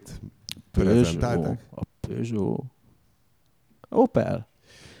jövőjét prezentálták? A Peugeot. Opel.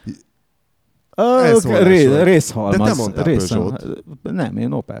 Részhalmaz. De te mondtál Peugeot. Nem,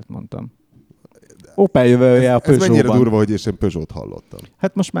 én Opelt mondtam. Opel jövője a Peugeotban. Ez mennyire durva, hogy én Peugeot hallottam.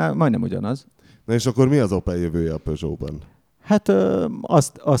 Hát most már majdnem ugyanaz. Na és akkor mi az Opel jövője a Peugeotban? Hát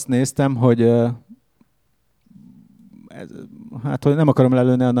azt néztem, hogy hogy nem akarom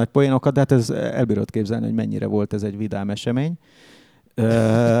lelőni a nagy poénokat, de hát ez elbírod képzelni, hogy mennyire volt ez egy vidám esemény.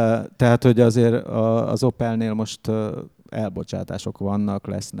 Tehát, hogy azért az Opelnél most elbocsátások vannak,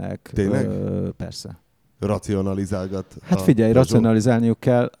 lesznek. Tényleg? Persze. Racionalizálgat. Hát figyelj, racionalizálniuk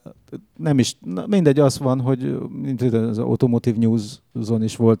kell. Nem is, mindegy, az van, hogy az Automotive News-on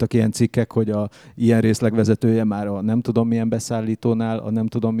is voltak ilyen cikkek, hogy ilyen részlegvezetője már a nem tudom milyen beszállítónál, a nem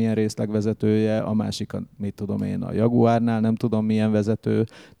tudom milyen részlegvezetője, a másik, mit tudom én, a Jaguárnál nem tudom milyen vezető.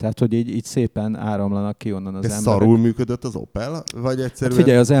 Tehát, hogy így szépen áramlanak ki onnan az emberek. Szarul működött az Opel? Vagy egyszerűen... Hát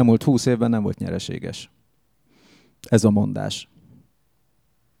figyelj, az elmúlt 20 évben nem volt nyereséges. Ez a mondás.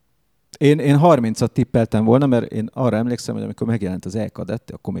 Én 30-at tippeltem volna, mert én arra emlékszem, hogy amikor megjelent az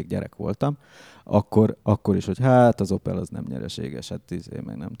E-Kadett, akkor még gyerek voltam, akkor is, hogy hát az Opel az nem nyereséges, hát 10 év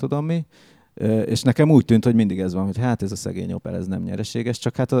meg nem tudom mi. És nekem úgy tűnt, hogy mindig ez van, hogy hát ez a szegény Opel, ez nem nyereséges,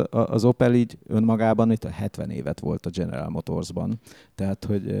 csak hát az Opel így önmagában itt 70 évet volt a General Motorsban. Tehát,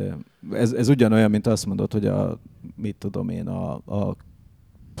 hogy ez ugyanolyan, mint azt mondod, hogy mit tudom én, a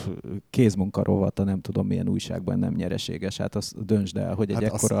kézmunka rovata, nem tudom milyen újságban nem nyereséges. Hát azt döntsd el, hogy egy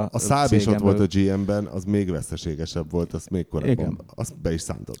ekkora a Saab is ott volt a GM-ben, az még veszteségesebb volt, azt még korábban. Igen. Azt be is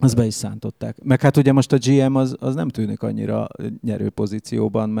szántották. Azt be is szántották. Meg hát ugye most a GM az nem tűnik annyira nyerő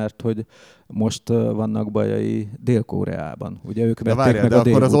pozícióban, mert hogy most vannak bajai Dél-Koreában. Ugye ők vették várjál, meg de a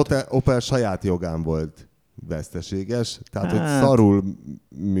akkor az Daewoo-t. Opel saját jogán volt veszteséges, tehát Hát, hogy szarul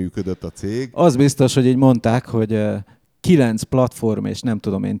működött a cég. Az biztos, hogy így mondták, hogy 9 platform és nem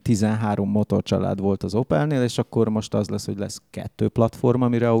tudom én 13 motorcsalád volt az Opelnél, és akkor most az lesz, hogy lesz 2 platform,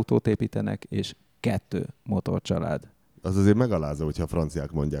 amire autót építenek, és 2 motorcsalád. Az azért megalázó, hogyha a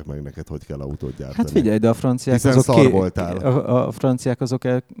franciák mondják meg neked, hogy kell autót gyártani. Hát figyelj, de a franciák hiszen azok, szar voltál. a franciák azok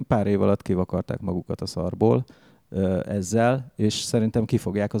pár év alatt kivakarták magukat a szarból ezzel, és szerintem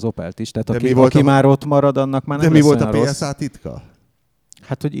kifogják az Opelt is. Tehát aki már ott marad, annak már nem lesz olyan rossz. De mi volt a PSA titka?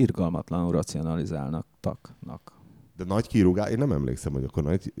 Hát, hogy irgalmatlanul racionalizálnak taknak. De nagy kirúgás, én nem emlékszem, hogy akkor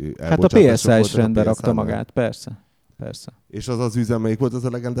nagy hát a PSA is rendbe rakta magát, persze. És az üzem, melyik volt az a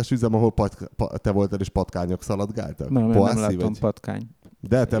legendás üzem, ahol te voltál és patkányok szaladgáltak? Nem láttam patkány.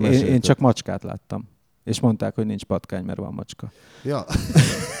 De te én csak macskát láttam. És mondták, hogy nincs patkány, mert van macska. Ja.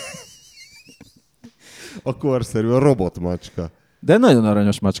 A korszerű, a robotmacska. De nagyon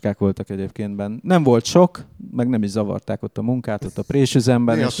aranyos macskák voltak egyébként. Nem volt sok, meg nem is zavarták ott a munkát, ott a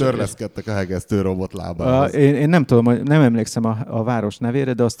présüzemben. Néha törleszkedtek a hegesztő robot lábához. Én nem tudom, nem emlékszem a város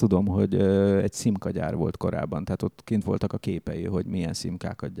nevére, de azt tudom, hogy egy szimkagyár volt korábban. Tehát ott kint voltak a képei, hogy milyen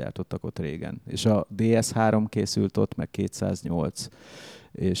szimkákat gyártottak ott régen. És a DS3 készült ott, meg 208,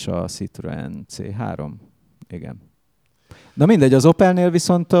 és a Citroen C3. Igen. Na mindegy, az Opelnél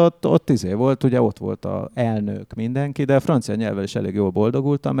viszont ott volt, ugye ott volt a elnök mindenki, de a francia nyelvvel is elég jól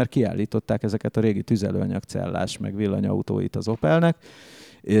boldogultam, mert kiállították ezeket a régi tüzelőanyagcellás meg villanyautóit az Opelnek,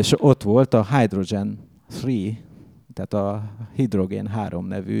 és ott volt a Hydrogen 3, tehát a Hidrogén 3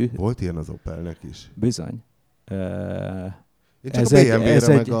 nevű. Volt ilyen az Opelnek is? Bizony. Én csak a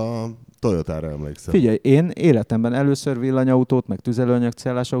BMW-re meg a Toyotára emlékszem. Figyelj, én életemben először villanyautót, meg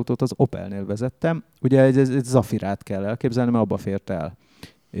tüzelőanyagcellás autót az Opelnél vezettem. Ugye egy Zafirát kell elképzelni, mert abba fért el.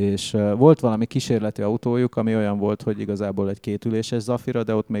 És volt valami kísérleti autójuk, ami olyan volt, hogy igazából egy kétüléses Zafira,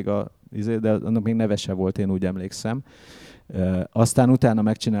 de ott még de annak még neve se volt, én úgy emlékszem. Aztán utána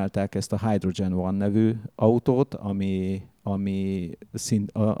megcsinálták ezt a Hydrogen One nevű autót, ami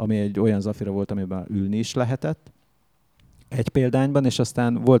egy olyan Zafira volt, amiben ülni is lehetett. Egy példányban, és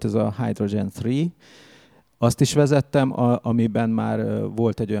aztán volt ez a Hydrogen 3, azt is vezettem, amiben már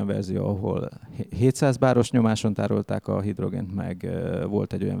volt egy olyan verzió, ahol 700 báros nyomáson tárolták a hidrogént, meg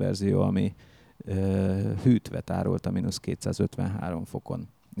volt egy olyan verzió, ami hűtve tárolta -253 fokon.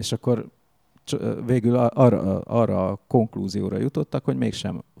 És akkor végül arra a konklúzióra jutottak, hogy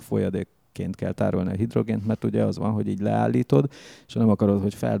mégsem folyadékként kell tárolni a hidrogént, mert ugye az van, hogy így leállítod, és nem akarod,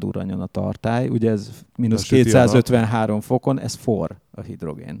 hogy feldurranjon a tartály. Ugye ez -253 fokon, ez forr a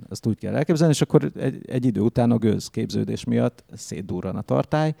hidrogén. Ezt úgy kell elképzelni, és akkor egy idő után a gőzképződés miatt szétdurran a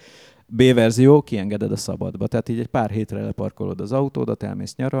tartály. B-verzió, kiengeded a szabadba. Tehát így egy pár hétre leparkolod az autódat,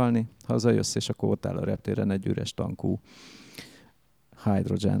 elmész nyaralni, hazajössz, és akkor ott áll a reptéren egy üres tankú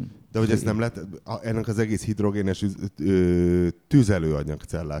hydrogen. De hogy ez nem lett, ennek az egész hidrogénes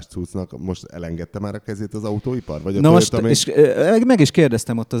tüzelőanyagcellás cuccnak most elengedte már a kezét az autóipar? Vagy na most, és meg is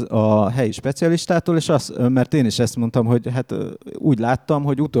kérdeztem ott a helyi specialistától, és mert én is ezt mondtam, hogy hát úgy láttam,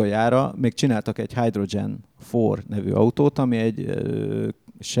 hogy utoljára még csináltak egy Hydrogen 4 nevű autót, ami egy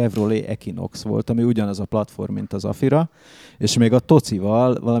Chevrolet Equinox volt, ami ugyanaz a platform, mint az Afira, és még a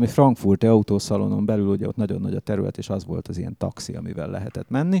Tocival valami frankfurti autószalonon belül, ugye ott nagyon nagy a terület, és az volt az ilyen taxi, amivel lehetett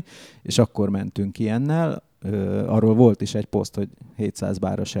menni, és akkor mentünk ilyennel. Arról volt is egy poszt, hogy 700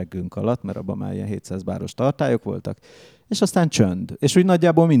 bár a seggünk alatt, mert abban már ilyen 700 báros tartályok voltak, és aztán csönd. És úgy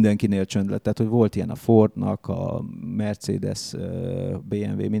nagyjából mindenkinél csönd lett, tehát hogy volt ilyen a Fordnak, a Mercedes,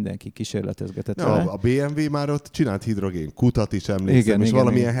 BMW, mindenki kísérletezgetett. Ja, a BMW már ott csinált hidrogén kutat is, emlékszem, és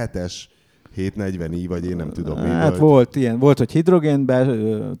valamilyen 7-es 740i, vagy én nem tudom mi. Hát volt ilyen, volt, hogy hidrogénben,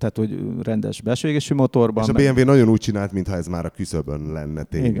 tehát hogy rendes belső égésű motorban. És a BMW nagyon úgy csinált, mintha ez már a küszöbön lenne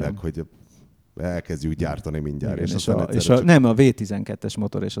tényleg, hogy elkezdjük gyártani mindjárt. Igen, nem, a V12-es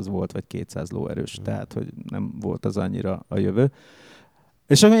motor, és az volt, vagy 200 lóerős, tehát hogy nem volt az annyira a jövő.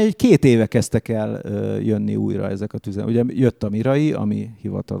 És egy 2 éve kezdtek el jönni újra ezek a tüzen. Ugye jött a Mirai, ami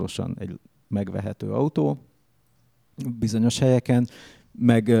hivatalosan egy megvehető autó bizonyos helyeken,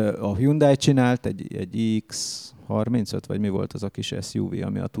 meg a Hyundai csinált egy X35, vagy mi volt az a kis SUV,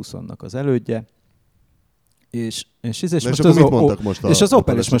 ami a Tucsonnak az elődje. És az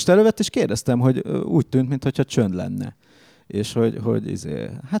Opel is most elővett, és kérdeztem, hogy úgy tűnt, mintha csönd lenne. És hogy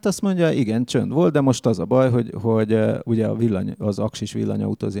hát azt mondja, igen, csönd volt, de most az a baj, hogy ugye az aksis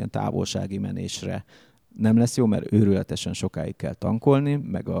villanyautó az ilyen távolsági menésre nem lesz jó, mert őrületesen sokáig kell tankolni,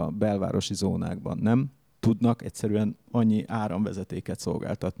 meg a belvárosi zónákban nem tudnak egyszerűen annyi áramvezetéket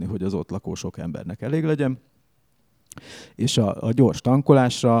szolgáltatni, hogy az ott lakó sok embernek elég legyen. És a gyors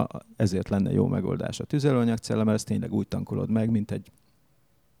tankolásra ezért lenne jó megoldás a tüzelőanyagcella, mert ezt tényleg úgy tankolod meg, mint egy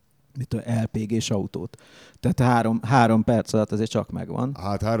LPG-s autót. Tehát 3 perc alatt azért csak megvan.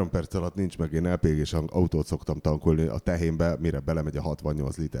 Hát 3 perc alatt nincs meg, én LPG-s autót szoktam tankolni a tehénbe, mire belemegy a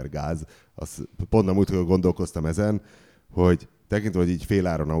 68 liter gáz. Pont nem úgy gondolkoztam ezen, hogy tekintve, hogy így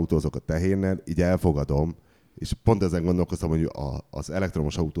féláron autózok a tehénnel, így elfogadom, és pont ezen gondolkoztam, hogy az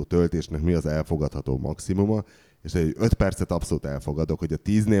elektromos autó töltésnek mi az elfogadható maximuma, és egy 5 percet abszolút elfogadok, hogy a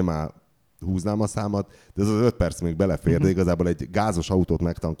 10-nél már húznám a számat, de ez az 5 perc még belefér, de igazából egy gázos autót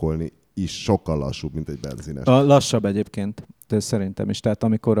megtankolni is sokkal lassúbb, mint egy benzines. Lassabb egyébként, szerintem is. Tehát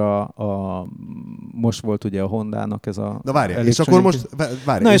amikor most volt ugye a Hondának ez a... Na várjál, és akkor most...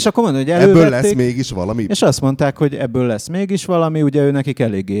 Na és akkor mondom, hogy ebből lesz mégis valami? És azt mondták, hogy ebből lesz mégis valami, ugye ő nekik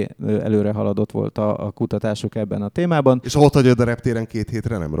eléggé előre haladott volt a kutatásuk ebben a témában. És ha ott hagyod a reptéren 2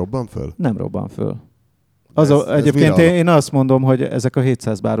 hétre, nem robban föl? Nem robban föl. Egyébként én azt mondom, hogy ezek a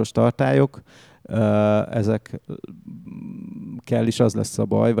 700 báros tartályok, ezek kell is az lesz a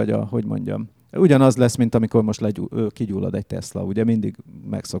baj, vagy hogy mondjam, ugyanaz lesz, mint amikor most kigyullad egy Tesla, ugye mindig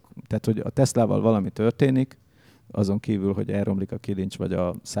tehát hogy a Teslával valami történik, azon kívül, hogy elromlik a kilincs, vagy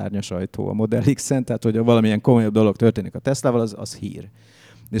a szárnyas ajtó a Model X-en, tehát hogy valamilyen komolyabb dolog történik a Teslával, az hír.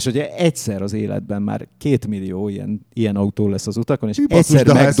 És ugye egyszer az életben már 2 millió ilyen autó lesz az utakon, és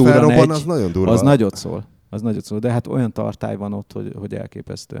egyszer megdurran egy, az nagyon durva. Az nagyot szól, de hát olyan tartály van ott, hogy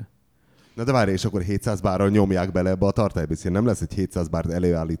elképesztő. Na de várj, és akkor 700 bárral nyomják bele ebbe a tartályba, hiszen nem lesz egy 700 bárt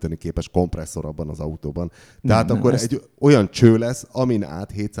előállítani képes kompresszor abban az autóban. Tehát nem, akkor egy olyan cső lesz, amin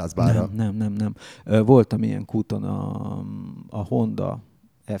át 700 bárra... Nem. Voltam ilyen kúton a Honda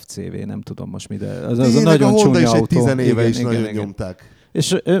FCV, nem tudom most mi, de az a nagyon csúnya autó. A Honda is egy 10 éve is nagyon nyomták.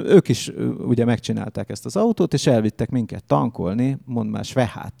 És ők is ugye megcsinálták ezt az autót, és elvittek minket tankolni, mondd már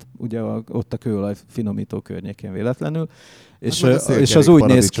Svehát, ugye ott a kőolaj finomító környékén véletlenül, és az úgy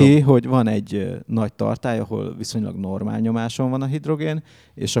néz ki, hogy van egy nagy tartály, ahol viszonylag normál nyomáson van a hidrogén,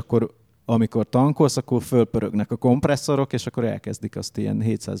 és akkor amikor tankolsz, akkor fölpörögnek a kompresszorok, és akkor elkezdik azt ilyen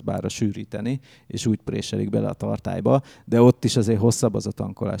 700 bárra sűríteni, és úgy préselik bele a tartályba, de ott is azért hosszabb az a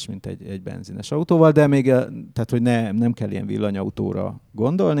tankolás, mint egy benzines autóval, de még tehát, hogy nem kell ilyen villanyautóra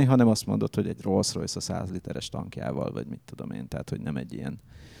gondolni, hanem azt mondod, hogy egy Rolls-Royce a 100 literes tankjával, vagy mit tudom én, tehát, hogy nem egy ilyen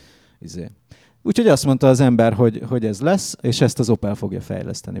Úgyhogy azt mondta az ember, hogy ez lesz, és ezt az Opel fogja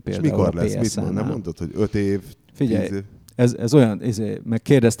fejleszteni például. És mikor lesz? Mit nem mondtad, hogy 5 év, 10 év? Ez olyan, meg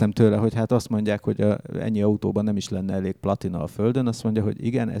kérdeztem tőle, hogy hát azt mondják, hogy ennyi autóban nem is lenne elég platina a földön, azt mondja, hogy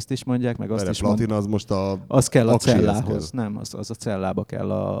igen, ezt is mondják, meg azt is platina az most az kell a cellához, nem, az a cellába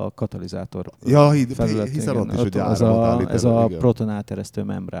kell a katalizátor felületén. Hiszen ott is ugye ez a protonáteresztő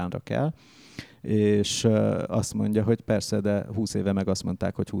membránra kell. És azt mondja, hogy persze, de 20 éve meg azt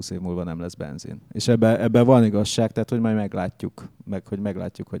mondták, hogy 20 év múlva nem lesz benzin. És ebben van igazság, tehát hogy majd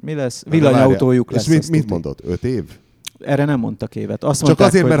meglátjuk, hogy mi lesz. Villanyautójuk lesz. És mit mondott? 5 év? Erre nem mondtak évet. Azt csak mondták,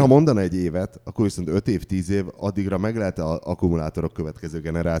 azért, mert ha mondana egy évet, akkor viszont 5 év, 10 év, addigra meg lehet az akkumulátorok következő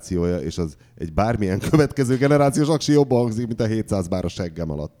generációja, és az egy bármilyen következő generációs aksi jobban hangzik, mint a 700 bár a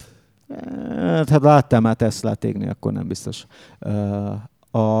seggem alatt. Hát láttam már Teslát égni, akkor nem biztos.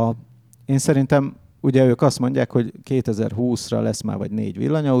 Én szerintem ugye ők azt mondják, hogy 2020-ra lesz már vagy 4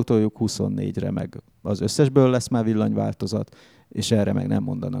 villanyautójuk, 24-re meg az összesből lesz már villanyváltozat, és erre meg nem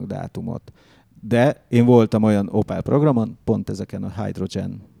mondanak dátumot. De én voltam olyan Opel programon, pont ezeken a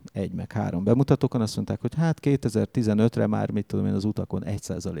Hydrogen 1 meg 3 bemutatókon, azt mondták, hogy hát 2015-re már, mit tudom én, az utakon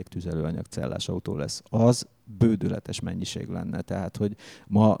 1% tüzelőanyag cellás autó lesz. Az bődületes mennyiség lenne. Tehát, hogy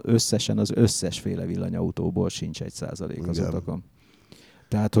ma összesen az összesféle villanyautóból sincs 1% az utakon.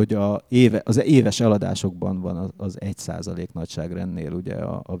 Tehát, hogy az éves eladásokban van az 1% nagyságrendnél ugye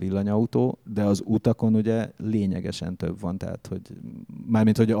a villanyautó, de az utakon ugye lényegesen több van, tehát, hogy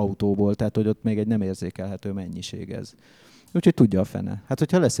mármint, hogy autóból, tehát, hogy ott még egy nem érzékelhető mennyiség ez. Úgyhogy tudja a fene. Hát,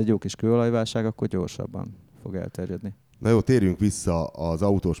 hogyha lesz egy jó kis kőolajválság, akkor gyorsabban fog elterjedni. Na jó, térjünk vissza az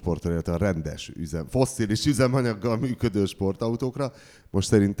autósportra, illetve a rendes fosszilis üzemanyaggal működő sportautókra. Most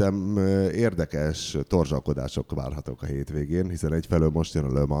szerintem érdekes torzsalkodások várhatók a hétvégén, hiszen egyfelől most jön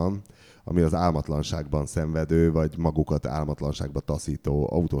a Le Mans, ami az álmatlanságban szenvedő, vagy magukat álmatlanságba taszító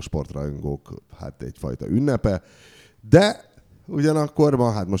autósportrajongók hát egyfajta ünnepe, de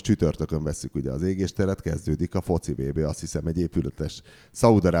ugyanakkor hát most csütörtökön vesszük ugye az égésteret, kezdődik a foci VB, azt hiszem egy épületes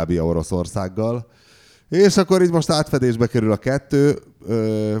Szaúd-Arábia Oroszországgal, és akkor így most átfedésbe kerül a kettő.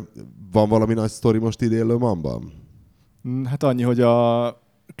 Van valami nagy sztori most idén Le Mansban? Hát annyi, hogy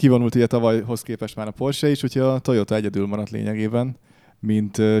kivonult ugye tavalyhoz képest már a Porsche is, úgyhogy a Toyota egyedül maradt lényegében,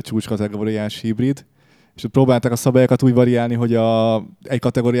 mint csúcskategóriás hibrid. És ott próbálták a szabályokat úgy variálni, hogy egy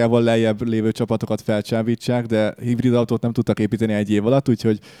kategóriával lejjebb lévő csapatokat felcsábítsák, de hibrid autót nem tudtak építeni egy év alatt,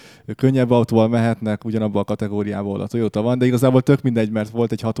 úgyhogy könnyebb autóval mehetnek, ugyanabban a kategóriában a Toyota van, de igazából tök mindegy, mert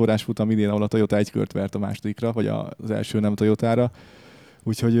volt egy 6 órás futam idén, ahol a Toyota egy kört vert a másodikra, vagy az első nem Toyotára,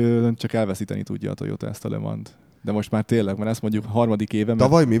 úgyhogy csak elveszíteni tudja a Toyota ezt a Le Mans-t. De most már tényleg, mert ezt mondjuk harmadik éve.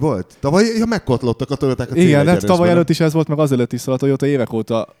 Tavaly mi volt? Tavaly megkotlottak a Toyoták a igen, de tavaly előtt is ez volt, meg azelőtt is, szóval a Toyota évek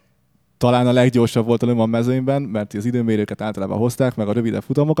óta talán a leggyorsabb volt a Le Mans mezőnyben, mert az időmérőket általában hozták, meg a rövidebb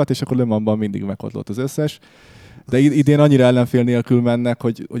futamokat, és akkor Le Mansban mindig meghotlott az összes. De idén annyira ellenfél nélkül mennek,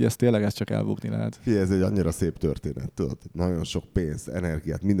 hogy ez tényleg ezt csak elbukni lehet. Figyelj, ez egy annyira szép történet, tudod? Nagyon sok pénzt,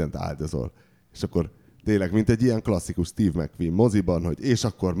 energiát, mindent áldozol. És akkor tényleg, mint egy ilyen klasszikus Steve McQueen moziban, hogy és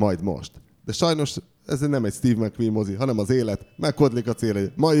akkor majd most. De sajnos ez nem egy Steve McQueen mozi, hanem az élet, megkodlik a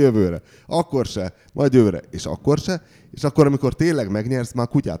cél, majd jövőre, akkor se, majd jövőre, és akkor se, és akkor, amikor tényleg megnyersz, már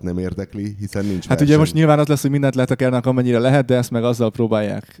kutyát nem érdekli, hiszen nincs Hát verseny. ugye most nyilván az lesz, hogy mindent letekernek, amennyire lehet, de ezt meg azzal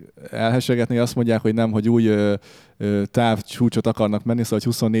próbálják elhessegetni, azt mondják, hogy nem, hogy új távcsúcsot akarnak menni, szóval hogy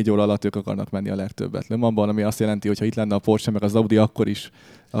 24 óra alatt ők akarnak menni a legtöbbet Le Mansban, ami azt jelenti, hogy ha itt lenne a Porsche meg az Audi, akkor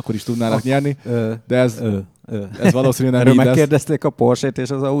is tudnának nyerni, de ez valószínűleg nem erről így lesz. megkérdezték a Porsche-t és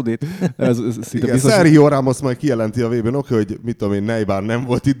az Audit. Igen, Sergio Ramos majd kijelenti a VB-n, hogy mit tudom én, Neymar nem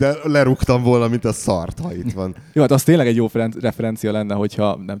volt itt, de lerúgtam volna, mint a szart, ha itt van. Jó, hát az tényleg egy jó referencia lenne,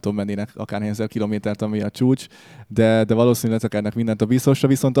 hogyha nem tudom, mennének akárhány ezer kilométert, ami a csúcs, de valószínűleg letekernek mindent a biztosra,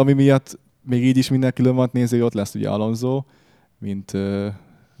 viszont ami miatt még így is mindenki Le Mans néző, ott lesz ugye Alonso, mint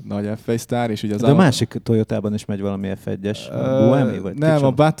nagy F1 sztár, és ugye az de a másik Toyotában is megy valami F1-es. Buemi, vagy nem, kicsom?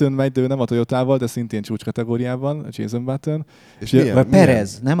 a Button megy, de ő nem a Toyotával, de szintén csúcs kategóriában, a Jason Button. És Vagy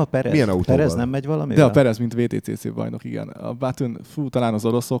Perez, nem a Perez. Milyen autóval? Perez nem megy valami? De a Perez, mint VTCC bajnok, igen. A Button, talán az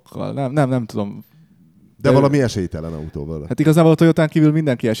oroszokkal, nem tudom. De valami esélytelen autóval. Hát igazából a Toyotán kívül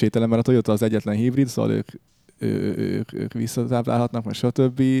mindenki esélytelen, mert a Toyota az egyetlen hibrid, szóval ők visszatáplálhatnak, meg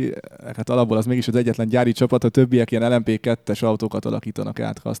stb. Hát alapból az mégis az egyetlen gyári csapat, a többiek ilyen LMP2-es autókat alakítanak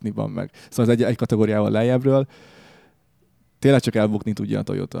át haszniban meg. Szóval az egy kategóriával lejjebbről. Tényleg csak elbukni tudja a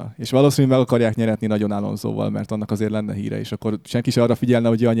Toyota. És valószínűleg meg akarják nyeretni nagyon Alonsóval, mert annak azért lenne híre, és akkor senki se arra figyelne,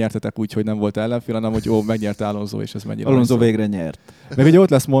 hogy nyertetek úgy, hogy nem volt ellenfél, hanem hogy megnyerte Alonso, és ez mennyire. Alonso végre nyert. Meg ugye ott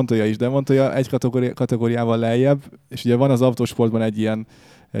lesz Montoya is, de Montoya egy kategóriával lejjebb, és ugye van az autósportban egy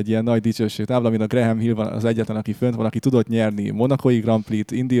ilyen nagy dicsőség tábla, amin a Graham Hill van az egyetlen, aki fönt van, aki tudott nyerni Monacoi Grand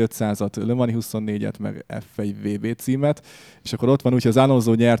Prix-t, Indy 500-at, Le Mans 24-et, meg F1 VB címet, és akkor ott van úgy, hogy az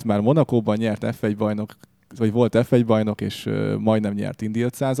Alonso nyert már Monacóban, nyert F1 bajnok, vagy volt F1 bajnok, és majdnem nyert Indy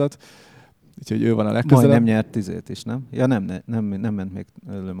 500-at, úgyhogy ő van a legközelebb. Majdnem nyert 10-et is, nem? Ja, nem ment még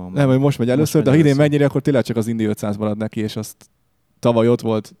Le Mans. Nem, hogy most megy először, de ha idén megnyeri, akkor tényleg csak az Indy 500 marad neki, és azt tavaly ott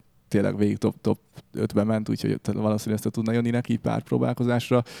volt, tényleg végig top 5-ben ment, úgyhogy valószínűleg ezt tudna jönni neki pár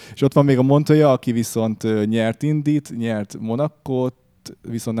próbálkozásra. És ott van még a Montoya, aki viszont nyert Indyt, nyert Monacót,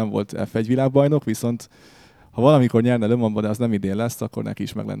 viszont nem volt F1 világbajnok, viszont ha valamikor nyerne Le Mansban, de az nem idén lesz, akkor neki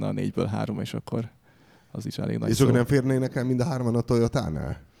is meg lenne a 4-ből 3, és akkor az is elég nagy és szó. akkor nem férnének el mind a hárman a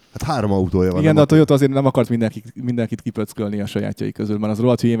Toyotánál? Hát 3 autója van. Igen, de a Toyota azért nem akart mindenkit kipöckölni a sajátjai közül, mert az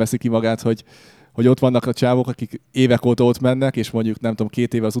rohadt hülyén veszi ki magát, hogy ott vannak a csávok, akik évek óta ott mennek, és mondjuk nem tudom,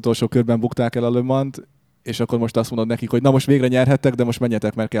 2 éve az utolsó körben bukták el a Le Mans-t, és akkor most azt mondod nekik, hogy na most végre nyerhettek, de most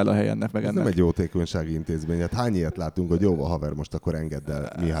menjetek, mert kell a hely ennek meg Ez ennek. nem egy jótékonysági intézmény. Hát hány ilyet látunk, hogy jó, haver, most akkor engedd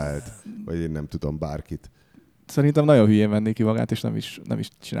el Mihályt, vagy én nem tudom, bárkit. Szerintem nagyon hülyén vennék ki magát, és nem is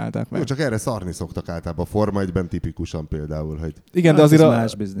csinálták meg. Jó, csak erre szarni szoktak általában. A Forma 1-ben tipikusan például, hogy Igen, de Hát azért ez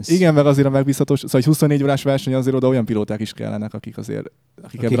más biznisz. igen, meg azért a megbízhatós, szóval egy 24 órás verseny azért oda olyan pilóták is kellenek, akik ebben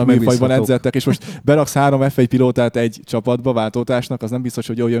a műfajban megbízhatók. edzettek, és most beraksz 3 F1 pilótát egy csapatba váltótársnak, az nem biztos,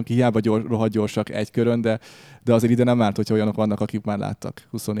 hogy jól jön ki, hiába rohadt gyorsak egy körön, de azért ide nem árt, hogyha olyanok vannak, akik már láttak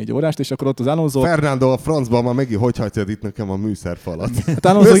 24 órást, és akkor ott az Alonso... Fernando a francban már megint hogy hagytad itt nekem a műszerfalat? Hát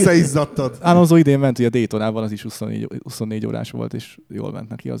Alonso, Összeizzadtad. Alonso idén ment, ugye Daytonában az is 24 órás volt, és jól ment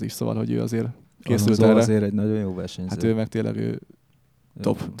neki az is, szóval, hogy ő azért készült Alonso erre. azért egy nagyon jó versenyző. Hát ő meg tényleg Igen.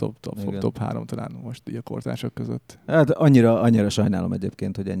 top 3 talán most így a kortársak között. Hát annyira sajnálom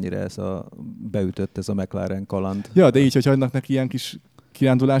egyébként, hogy ennyire beütött ez a McLaren kaland. Ja, de így, hogy hagynak neki ilyen kis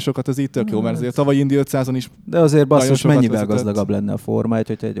kirándulásokat, az így tök jó, mert azért tavaly Indy 500-on is De azért basszus, sokat mennyivel vezetett. gazdagabb lenne a Forma 1,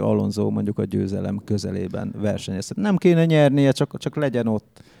 hogyha egy Alonso mondjuk a győzelem közelében versenyezhet. Nem kéne nyernie, csak legyen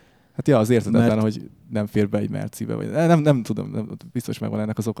ott. hát ja, az értetetlen, Mert- hogy nem fér be egy Mercibe, vagy nem tudom, biztos megvan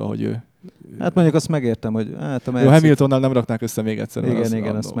ennek az oka, hogy ő... Hát mondjuk azt megértem, hogy hát a Jó, Merci... Hamiltonnal nem raknák össze még egyszer. mert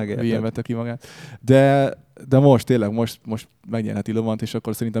Igen, azt megértem. Hülyén vette ki magát. De most tényleg, most megnyerheti Le Mans-t, és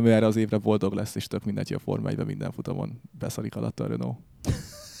akkor szerintem ő erre az évre boldog lesz, és tök mindegy, hogy a Forma 1-ben minden futamon beszarik alatt a Renault.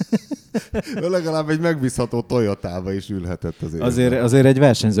 Legalább egy megbízható Toyotába is ülhetett azért. Azért egy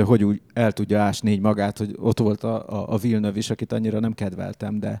versenyző, hogy úgy el tudja ásni így magát, hogy ott volt a Villeneuve is, akit annyira nem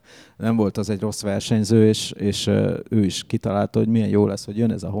kedveltem, de nem volt az egy rossz versenyző, és ő is kitalálta, hogy milyen jó lesz, hogy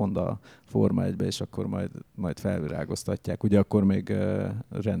jön ez a Honda Forma 1-be, és akkor majd felvirágoztatják. Ugye akkor még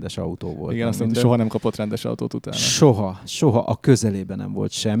rendes autó volt. Igen, azt mondom, soha nem kapott rendes autót utána. Soha a közelében nem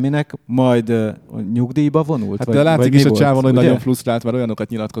volt semminek, majd nyugdíjba vonult? Hát vagy, de látszik vagy is mi a csávon, hogy ugye? nagyon frusztrált, mert olyanokat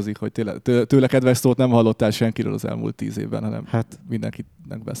nyilatkozik, hogy tőle kedves szót nem hallottál senkiről az elmúlt 10 évben, hanem Hát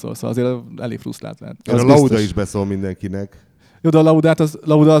mindenkinek beszól. Szóval azért elég frusztrált lehet. A az Lauda biztos. is beszól mindenkinek. Jó, de a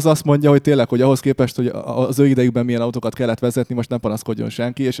Lauda az azt mondja, hogy tényleg, hogy ahhoz képest, hogy az ő idejükben milyen autókat kellett vezetni, most nem panaszkodjon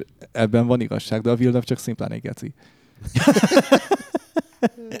senki, és ebben van igazság, de a Villeneuve csak szimplán egy geci.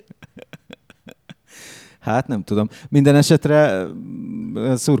 Hát nem tudom. Minden esetre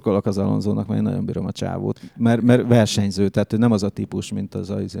szurkolok az Alonzónak, mert én nagyon bírom a csávót. Mert versenyző, tehát ő nem az a típus, mint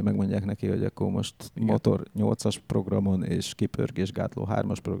megmondják neki, hogy akkor most Igen. motor 8-as programon és kipörgésgátló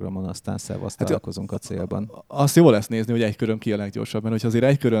 3-as programon, aztán szevasz, találkozunk a célban. Azt jó lesz nézni, hogy egy körön ki a leggyorsabb, mert hogyha azért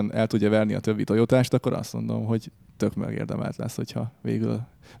egy körön el tudja verni a többi Toyotást, akkor azt mondom, hogy tök megérdemelt lesz, hogyha végül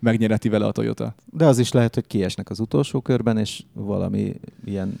megnyereti vele a Toyota. De az is lehet, hogy kiesnek az utolsó körben, és valami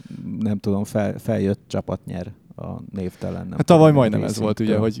ilyen, nem tudom, feljött csapat nyer a névtelen. Nem Hát tavaly tudom, majdnem ez volt,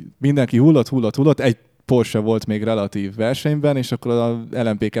 ugye, hogy mindenki hullott, egy Porsche volt még relatív versenyben, és akkor a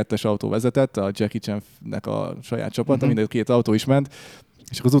LMP2-es autó vezetett, a Jackie Chan-nek a saját csapata, mind a két autó is ment,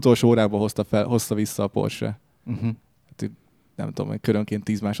 és akkor az utolsó órában hozta vissza a Porsche. Nem tudom, egy körönként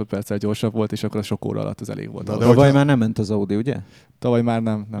 10 másodperccel gyorsabb volt, és akkor a sok óra alatt ez elég volt. Na, de Tavaly hogyha- már nem ment az Audi, ugye? Tavaly már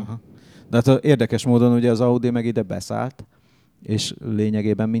nem. Aha. De hát érdekes módon ugye az Audi meg ide beszállt, és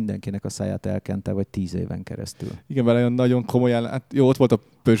lényegében mindenkinek a száját elkente, vagy 10 éven keresztül. Igen, mert olyan nagyon komolyan, hát jó, ott volt a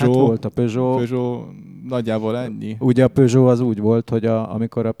Peugeot. Hát volt a Peugeot. Nagyjából ennyi. Ugye a Peugeot az úgy volt, hogy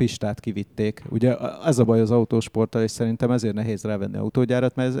amikor a Pistát kivitték, ugye ez a baj az autósporttal, és szerintem ezért nehéz rávenni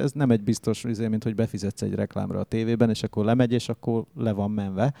autógyárat, mert ez nem egy biztos, mint hogy befizetsz egy reklámra a tévében, és akkor lemegy, és akkor le van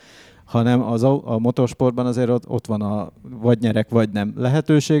menve, hanem a motorsportban azért ott van a vagy nyerek, vagy nem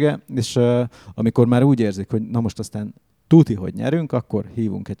lehetősége, és amikor már úgy érzik, hogy na most aztán tuti, hogy nyerünk, akkor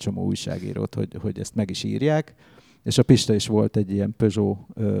hívunk egy csomó újságírót, hogy ezt meg is írják. És a Pista is volt egy ilyen Peugeot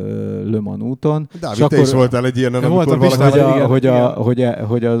Le Mans úton. Dávid, te is voltál egy ilyen, amikor voltam valaki... Pistában.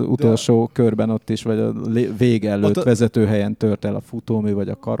 hogy az utolsó körben ott is, vagy a vége előtt Ott vezetőhelyen tört el a futómű, vagy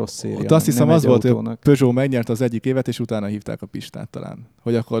a karosszéria. Ott azt hiszem nem az egy volt, hogy a autónak. Peugeot megnyerte az egyik évet, és utána hívták a Pistát talán.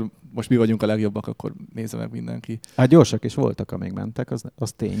 Hogy akkor most mi vagyunk a legjobbak, akkor nézze meg mindenki. Hát gyorsak is voltak, amíg mentek,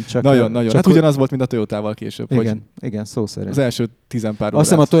 az tény. Csak, Nagyon. Csak Hát ugyanaz volt, mint a Toyotával később. Hogy igen, szó szerint. az első 10 pár Azt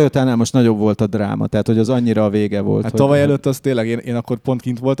hiszem a órát. Toyotánál most nagyobb volt a dráma, tehát hogy az annyira a vége volt. Hát hogy tavaly előtt az tényleg, én akkor pont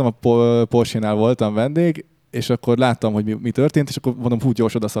kint voltam, a Porsche-nál voltam vendég, és akkor láttam, hogy mi történt, és akkor mondom, hú,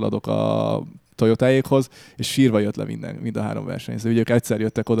 gyors odaszaladok a Toyotáékhoz, és sírva jött le mind a 3 versenyző. Ugye ők egyszer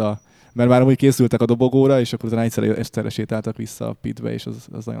jöttek oda, mert már amúgy készültek a dobogóra, és akkor utána egyszerre sétáltak vissza a pitbe, és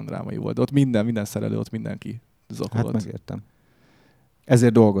az nagyon drámai volt. De ott minden szerelő, ott mindenki zokogott. Hát megértem.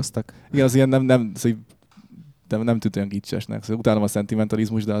 Ezért dolgoztak. Igen, az ilyen nem tűnt olyan gicsesnek. Szóval utálom a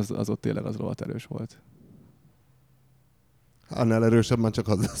szentimentalizmus, de az ott tényleg az rohadt erős volt. Annál erősebb már csak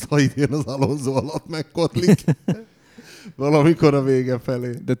az lesz, ha idén az Alonso alatt megkotlik. Valamikor a vége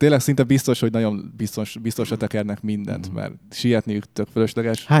felé. De tényleg szinte biztos, hogy nagyon biztosra tekernek mindent, mert sietniük tök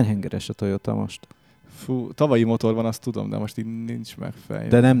fölösleges. Hány hengeres a Toyota most? Fú, tavalyi motor van, azt tudom, de most így nincs meg fejben.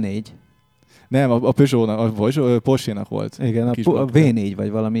 De nem 4. Nem, a Peugeot-nak, a Porsche-nak volt. Igen, a V4 vagy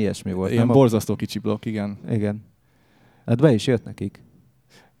valami ilyesmi volt. Ilyen nem borzasztó kicsi blokk, igen. Igen. Hát be is jött nekik.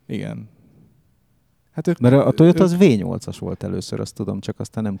 Igen. Hát ők, Mert a Toyota az V8-as volt először, azt tudom, csak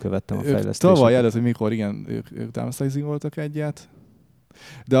aztán nem követtem a fejlesztéseket. Tavaly előtt, hogy mikor, igen, ők downsizing voltak egyet.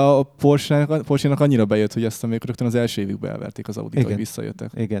 De a Porsche-nak annyira bejött, hogy ezt még rögtön az első évükben elverték az Audit, hogy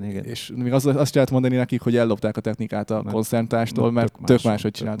visszajöttek. Igen. És még azt lehet mondani nekik, hogy ellopták a technikát a koncertástól, mert tök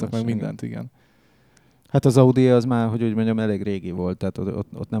máshogy csináltak meg mindent, igen. Hát az Audi az már, hogy úgy mondjam, elég régi volt, tehát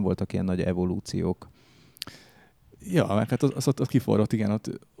ott nem voltak ilyen nagy evolúciók. Ja, meg hát ott kiforrott, igen.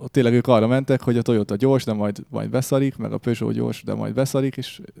 Ott tényleg ők arra mentek, hogy a Toyota gyors, de majd beszarik, meg a Peugeot gyors, de majd beszarik,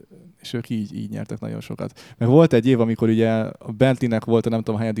 és ők így nyertek nagyon sokat. Meg volt egy év, amikor ugye a Bentleynek volt a nem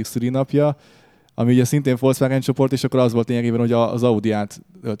tudom hányadik szülinapja, ami ugye szintén Volkswagen csoport, és akkor az volt lényegében, hogy az Audi-át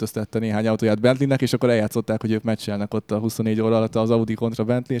öltöztette néhány autóját Bentleynek, és akkor eljátszották, hogy ők meccselnek ott a 24 óra alatt az Audi kontra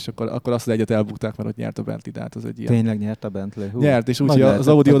Bentley, és akkor azt az egyet elbukták, mert ott nyert a Bentley, de hát az egy ilyen. Tényleg nyert a Bentley? Nyert, és úgy az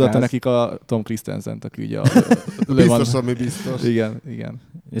Audi odaadta nekik a Tom Christensen-t, aki ugye biztos, ami biztos. Igen.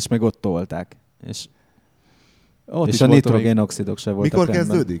 És meg ott tolták. És ott a nitrogénoxidok se voltak. Mikor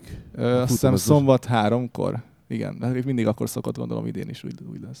kezdődik? Azt hiszem szombat 3-kor. Igen, de mindig akkor szokott, gondolom idén is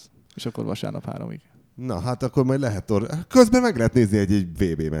úgy lesz. És akkor vasárnap 3-ig. Na, hát akkor majd lehet közben meg lehet nézni egy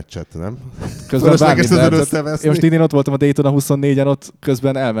VB meccset, nem? Közben bármit lehet. Én most idén ott voltam a Daytona 24-en, ott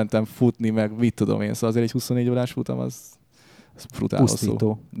közben elmentem futni, meg mit tudom én, szóval azért egy 24 órás futam, az brutál pusztító.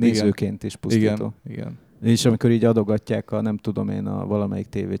 hosszú. Nézőként is pusztító. Igen. És amikor így adogatják a, nem tudom én, a valamelyik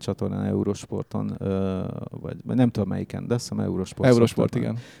tévécsatornán, Eurosporton, vagy nem tudom melyiken, de azt hiszem Eurosport,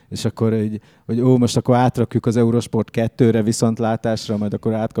 igen. És akkor így, hogy most akkor átrakjuk az Eurosport 2-re viszontlátásra, majd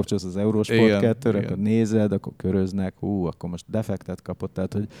akkor átkapcsolsz az Eurosport 2-re, akkor nézed, akkor köröznek, akkor most defektet kapott,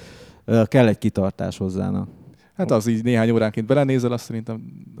 tehát hogy kell egy kitartás hozzának. Hát az így néhány óránként belenézel, azt szerintem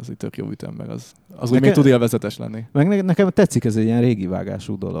az egy tök jó ütem, meg az úgy még tud élvezetes lenni. Meg nekem tetszik ez egy ilyen régi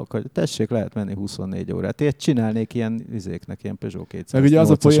vágású dolog, hogy tessék, lehet menni 24 órát. Ilyet csinálnék ilyen ilyen Peugeot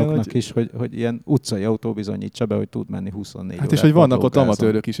 208-asoknak is, hogy ilyen utcai autó bizonyítsa be, hogy tud menni 24 órát. Hát és hogy vannak ott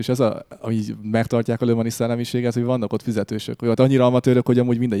amatőrök is, és ez ami megtartják a Le Mani szellemiséget, hogy vannak ott fizetősök. Hát annyira amatőrök, hogy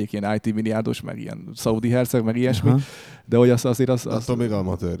amúgy mindegyik ilyen IT milliárdos, meg ilyen szaudi herceg, meg ilyesmi. De hogy azért az attól még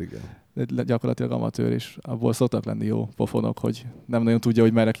amatőr, igen. Gyakorlatilag amatőr, és abból szoktak lenni jó pofonok, hogy nem nagyon tudja,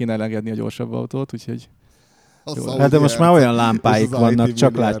 hogy merre kéne elengedni a gyorsabb autót, úgyhogy... Hát de most már olyan lámpáik vannak,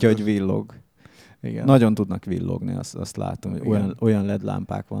 csak látja, hogy villog. Igen. Nagyon tudnak villogni, azt látom, hogy olyan LED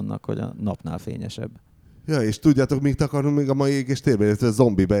lámpák vannak, hogy a napnál fényesebb. Ja, és tudjátok, mit akarunk még a mai égés térben, illetve a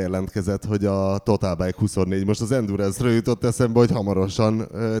Zombi bejelentkezett, hogy a Total Bike 24, most az Endurance-ről jutott eszembe, hogy hamarosan,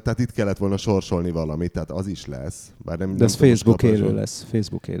 tehát itt kellett volna sorsolni valamit, tehát az is lesz. Bár nem, de ez Facebook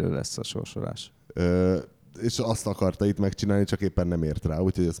élő lesz a sorsolás. És azt akarta itt megcsinálni, csak éppen nem ért rá,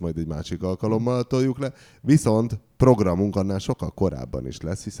 úgyhogy ezt majd egy másik alkalommal toljuk le. Viszont programunk annál sokkal korábban is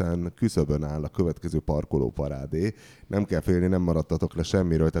lesz, hiszen küszöbön áll a következő parkolóparádé. Nem kell félni, nem maradtatok le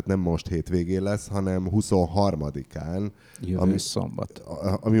semmiről, tehát nem most hétvégén lesz, hanem 23-án. Szombat.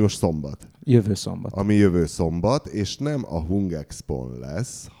 Ami most szombat. Jövő szombat. Ami jövő szombat, és nem a Hung Expon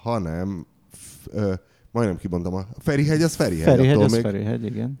lesz, hanem... majdnem kimondtam, a Ferihegy az Ferihegy. Ferihegy az Ferihegy,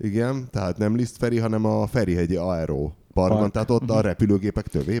 igen. Igen, tehát nem Liszt-Feri, hanem a Ferihegyi Aero Parkban, tehát ott a repülőgépek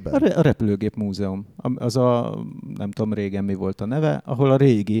tövében? A repülőgép múzeum. Az nem tudom régen mi volt a neve, ahol a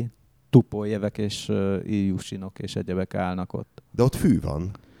régi Tupoljevek és Ilyushinok és egyebek állnak ott. De ott fű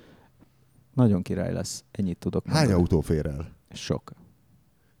van. Nagyon király lesz, ennyit tudok mondani. Hány autó fér el? Sok.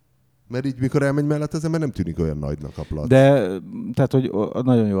 Mert így mikor elmegy mellett az ember nem tűnik olyan nagynak a plac. De, tehát hogy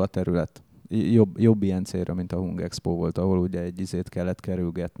nagyon jó a terület. Jobb ilyen célra, mint a Hung Expo volt, ahol ugye egy izét kellett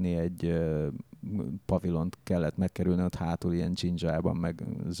kerülgetni, egy pavilont kellett megkerülni ott hátul ilyen dzsindzsában, meg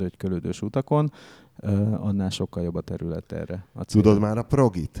zögykölődős utakon. Annál sokkal jobb a terület erre. Tudod már a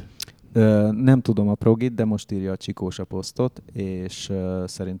progit? Nem tudom a progit, de most írja a Csikós a posztot, és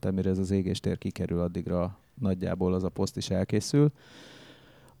szerintem mire ez az égéstér kikerül, addigra nagyjából az a poszt is elkészül.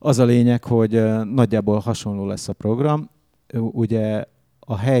 Az a lényeg, hogy nagyjából hasonló lesz a program. Ugye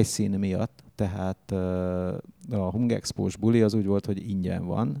a helyszín miatt, tehát a Hung Expo-s buli az úgy volt, hogy ingyen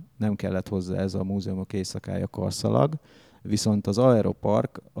van, nem kellett hozzá ez a múzeumok éjszakája karszalag, viszont az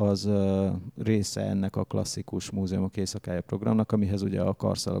Aeropark az része ennek a klasszikus múzeumok éjszakája programnak, amihez ugye a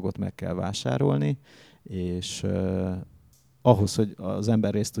karszalagot meg kell vásárolni, és ahhoz, hogy az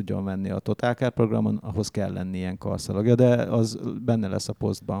ember részt tudjon venni a Total Car programon, ahhoz kell lenni ilyen karszalagja, de az benne lesz a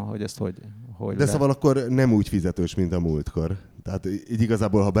posztban, hogy ezt hogy De szóval akkor nem úgy fizetős, mint a múltkor. Tehát így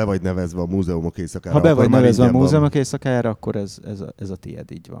igazából, ha be vagy nevezve a múzeumok éjszakára, ha be akkor vagy már nevezve a ingyen múzeumok van. éjszakájára, akkor ez a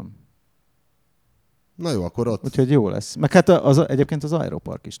tied, így van. Na jó, akkor ott... Úgyhogy jó lesz. Meg hát egyébként az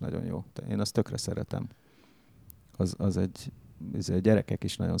Aeropark is nagyon jó. Én azt tökre szeretem. Az egy... A gyerekek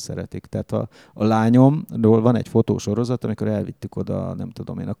is nagyon szeretik. Tehát a lányomról van egy fotósorozat, amikor elvittük oda, nem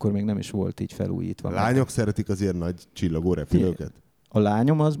tudom én, akkor még nem is volt így felújítva. A lányok szeretik az ilyen nagy csillogó repülőket? A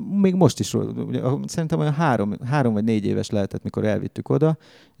lányom az még most is, ugye, szerintem olyan 3 vagy 4 éves lehetett, mikor elvittük oda,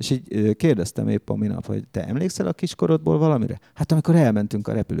 és így kérdeztem épp a minap, hogy te emlékszel a kiskorodból valamire? Hát amikor elmentünk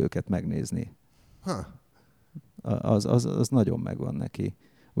a repülőket megnézni. Az nagyon megvan neki.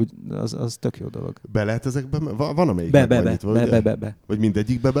 Úgy, az tök jó dolog. Be lehet ezekbe? Van amelyik Be. Vagy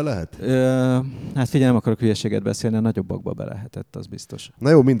mindegyikbe be lehet? Hát figyelj, nem akarok hülyeséget beszélni, a nagyobbakba be lehetett, az biztos. Na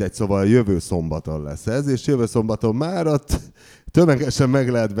jó, mindegy, szóval jövő szombaton lesz ez, és jövő szombaton már ott tömegesen meg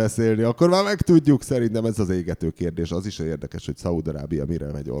lehet beszélni. Akkor már megtudjuk, szerintem ez az égető kérdés. Az is érdekes, hogy Szaúd-Arábia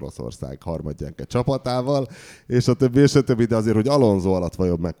mire megy Oroszország harmadjánke csapatával, és a többi, de azért, hogy Alonso alatt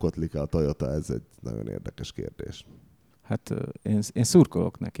vajon megkotlik-e a Toyota, ez egy nagyon érdekes kérdés. Hát én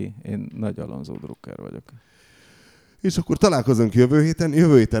szurkolok neki, én nagy Alonso drukker vagyok. És akkor találkozunk jövő héten.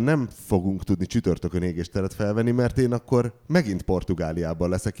 Jövő héten nem fogunk tudni csütörtökön égésteret felvenni, mert én akkor megint Portugáliában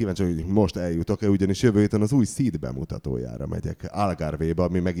leszek. Kíváncsi, hogy most eljutok-e, ugyanis jövő héten az új Seed bemutatójára megyek. Algarvéba,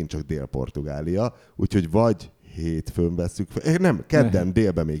 ami megint csak Dél-Portugália. Úgyhogy vagy hétfőn veszük fel. Nem, kedden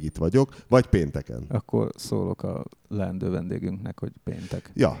délben még itt vagyok, vagy pénteken. Akkor szólok a leendő vendégünknek, hogy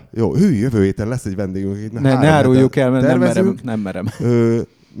péntek. Ja, jó. Jövő héten lesz egy vendégünk. Ne áruljuk el, mert nem merem.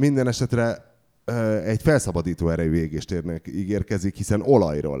 Minden esetre egy felszabadító erejű égéstérnek ígérkezik, hiszen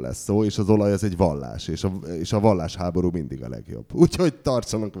olajról lesz szó, és az olaj az egy vallás, és a vallásháború mindig a legjobb. Úgyhogy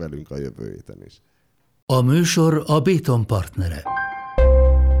tartsanak velünk a jövő héten is. A műsor a Béton partnere.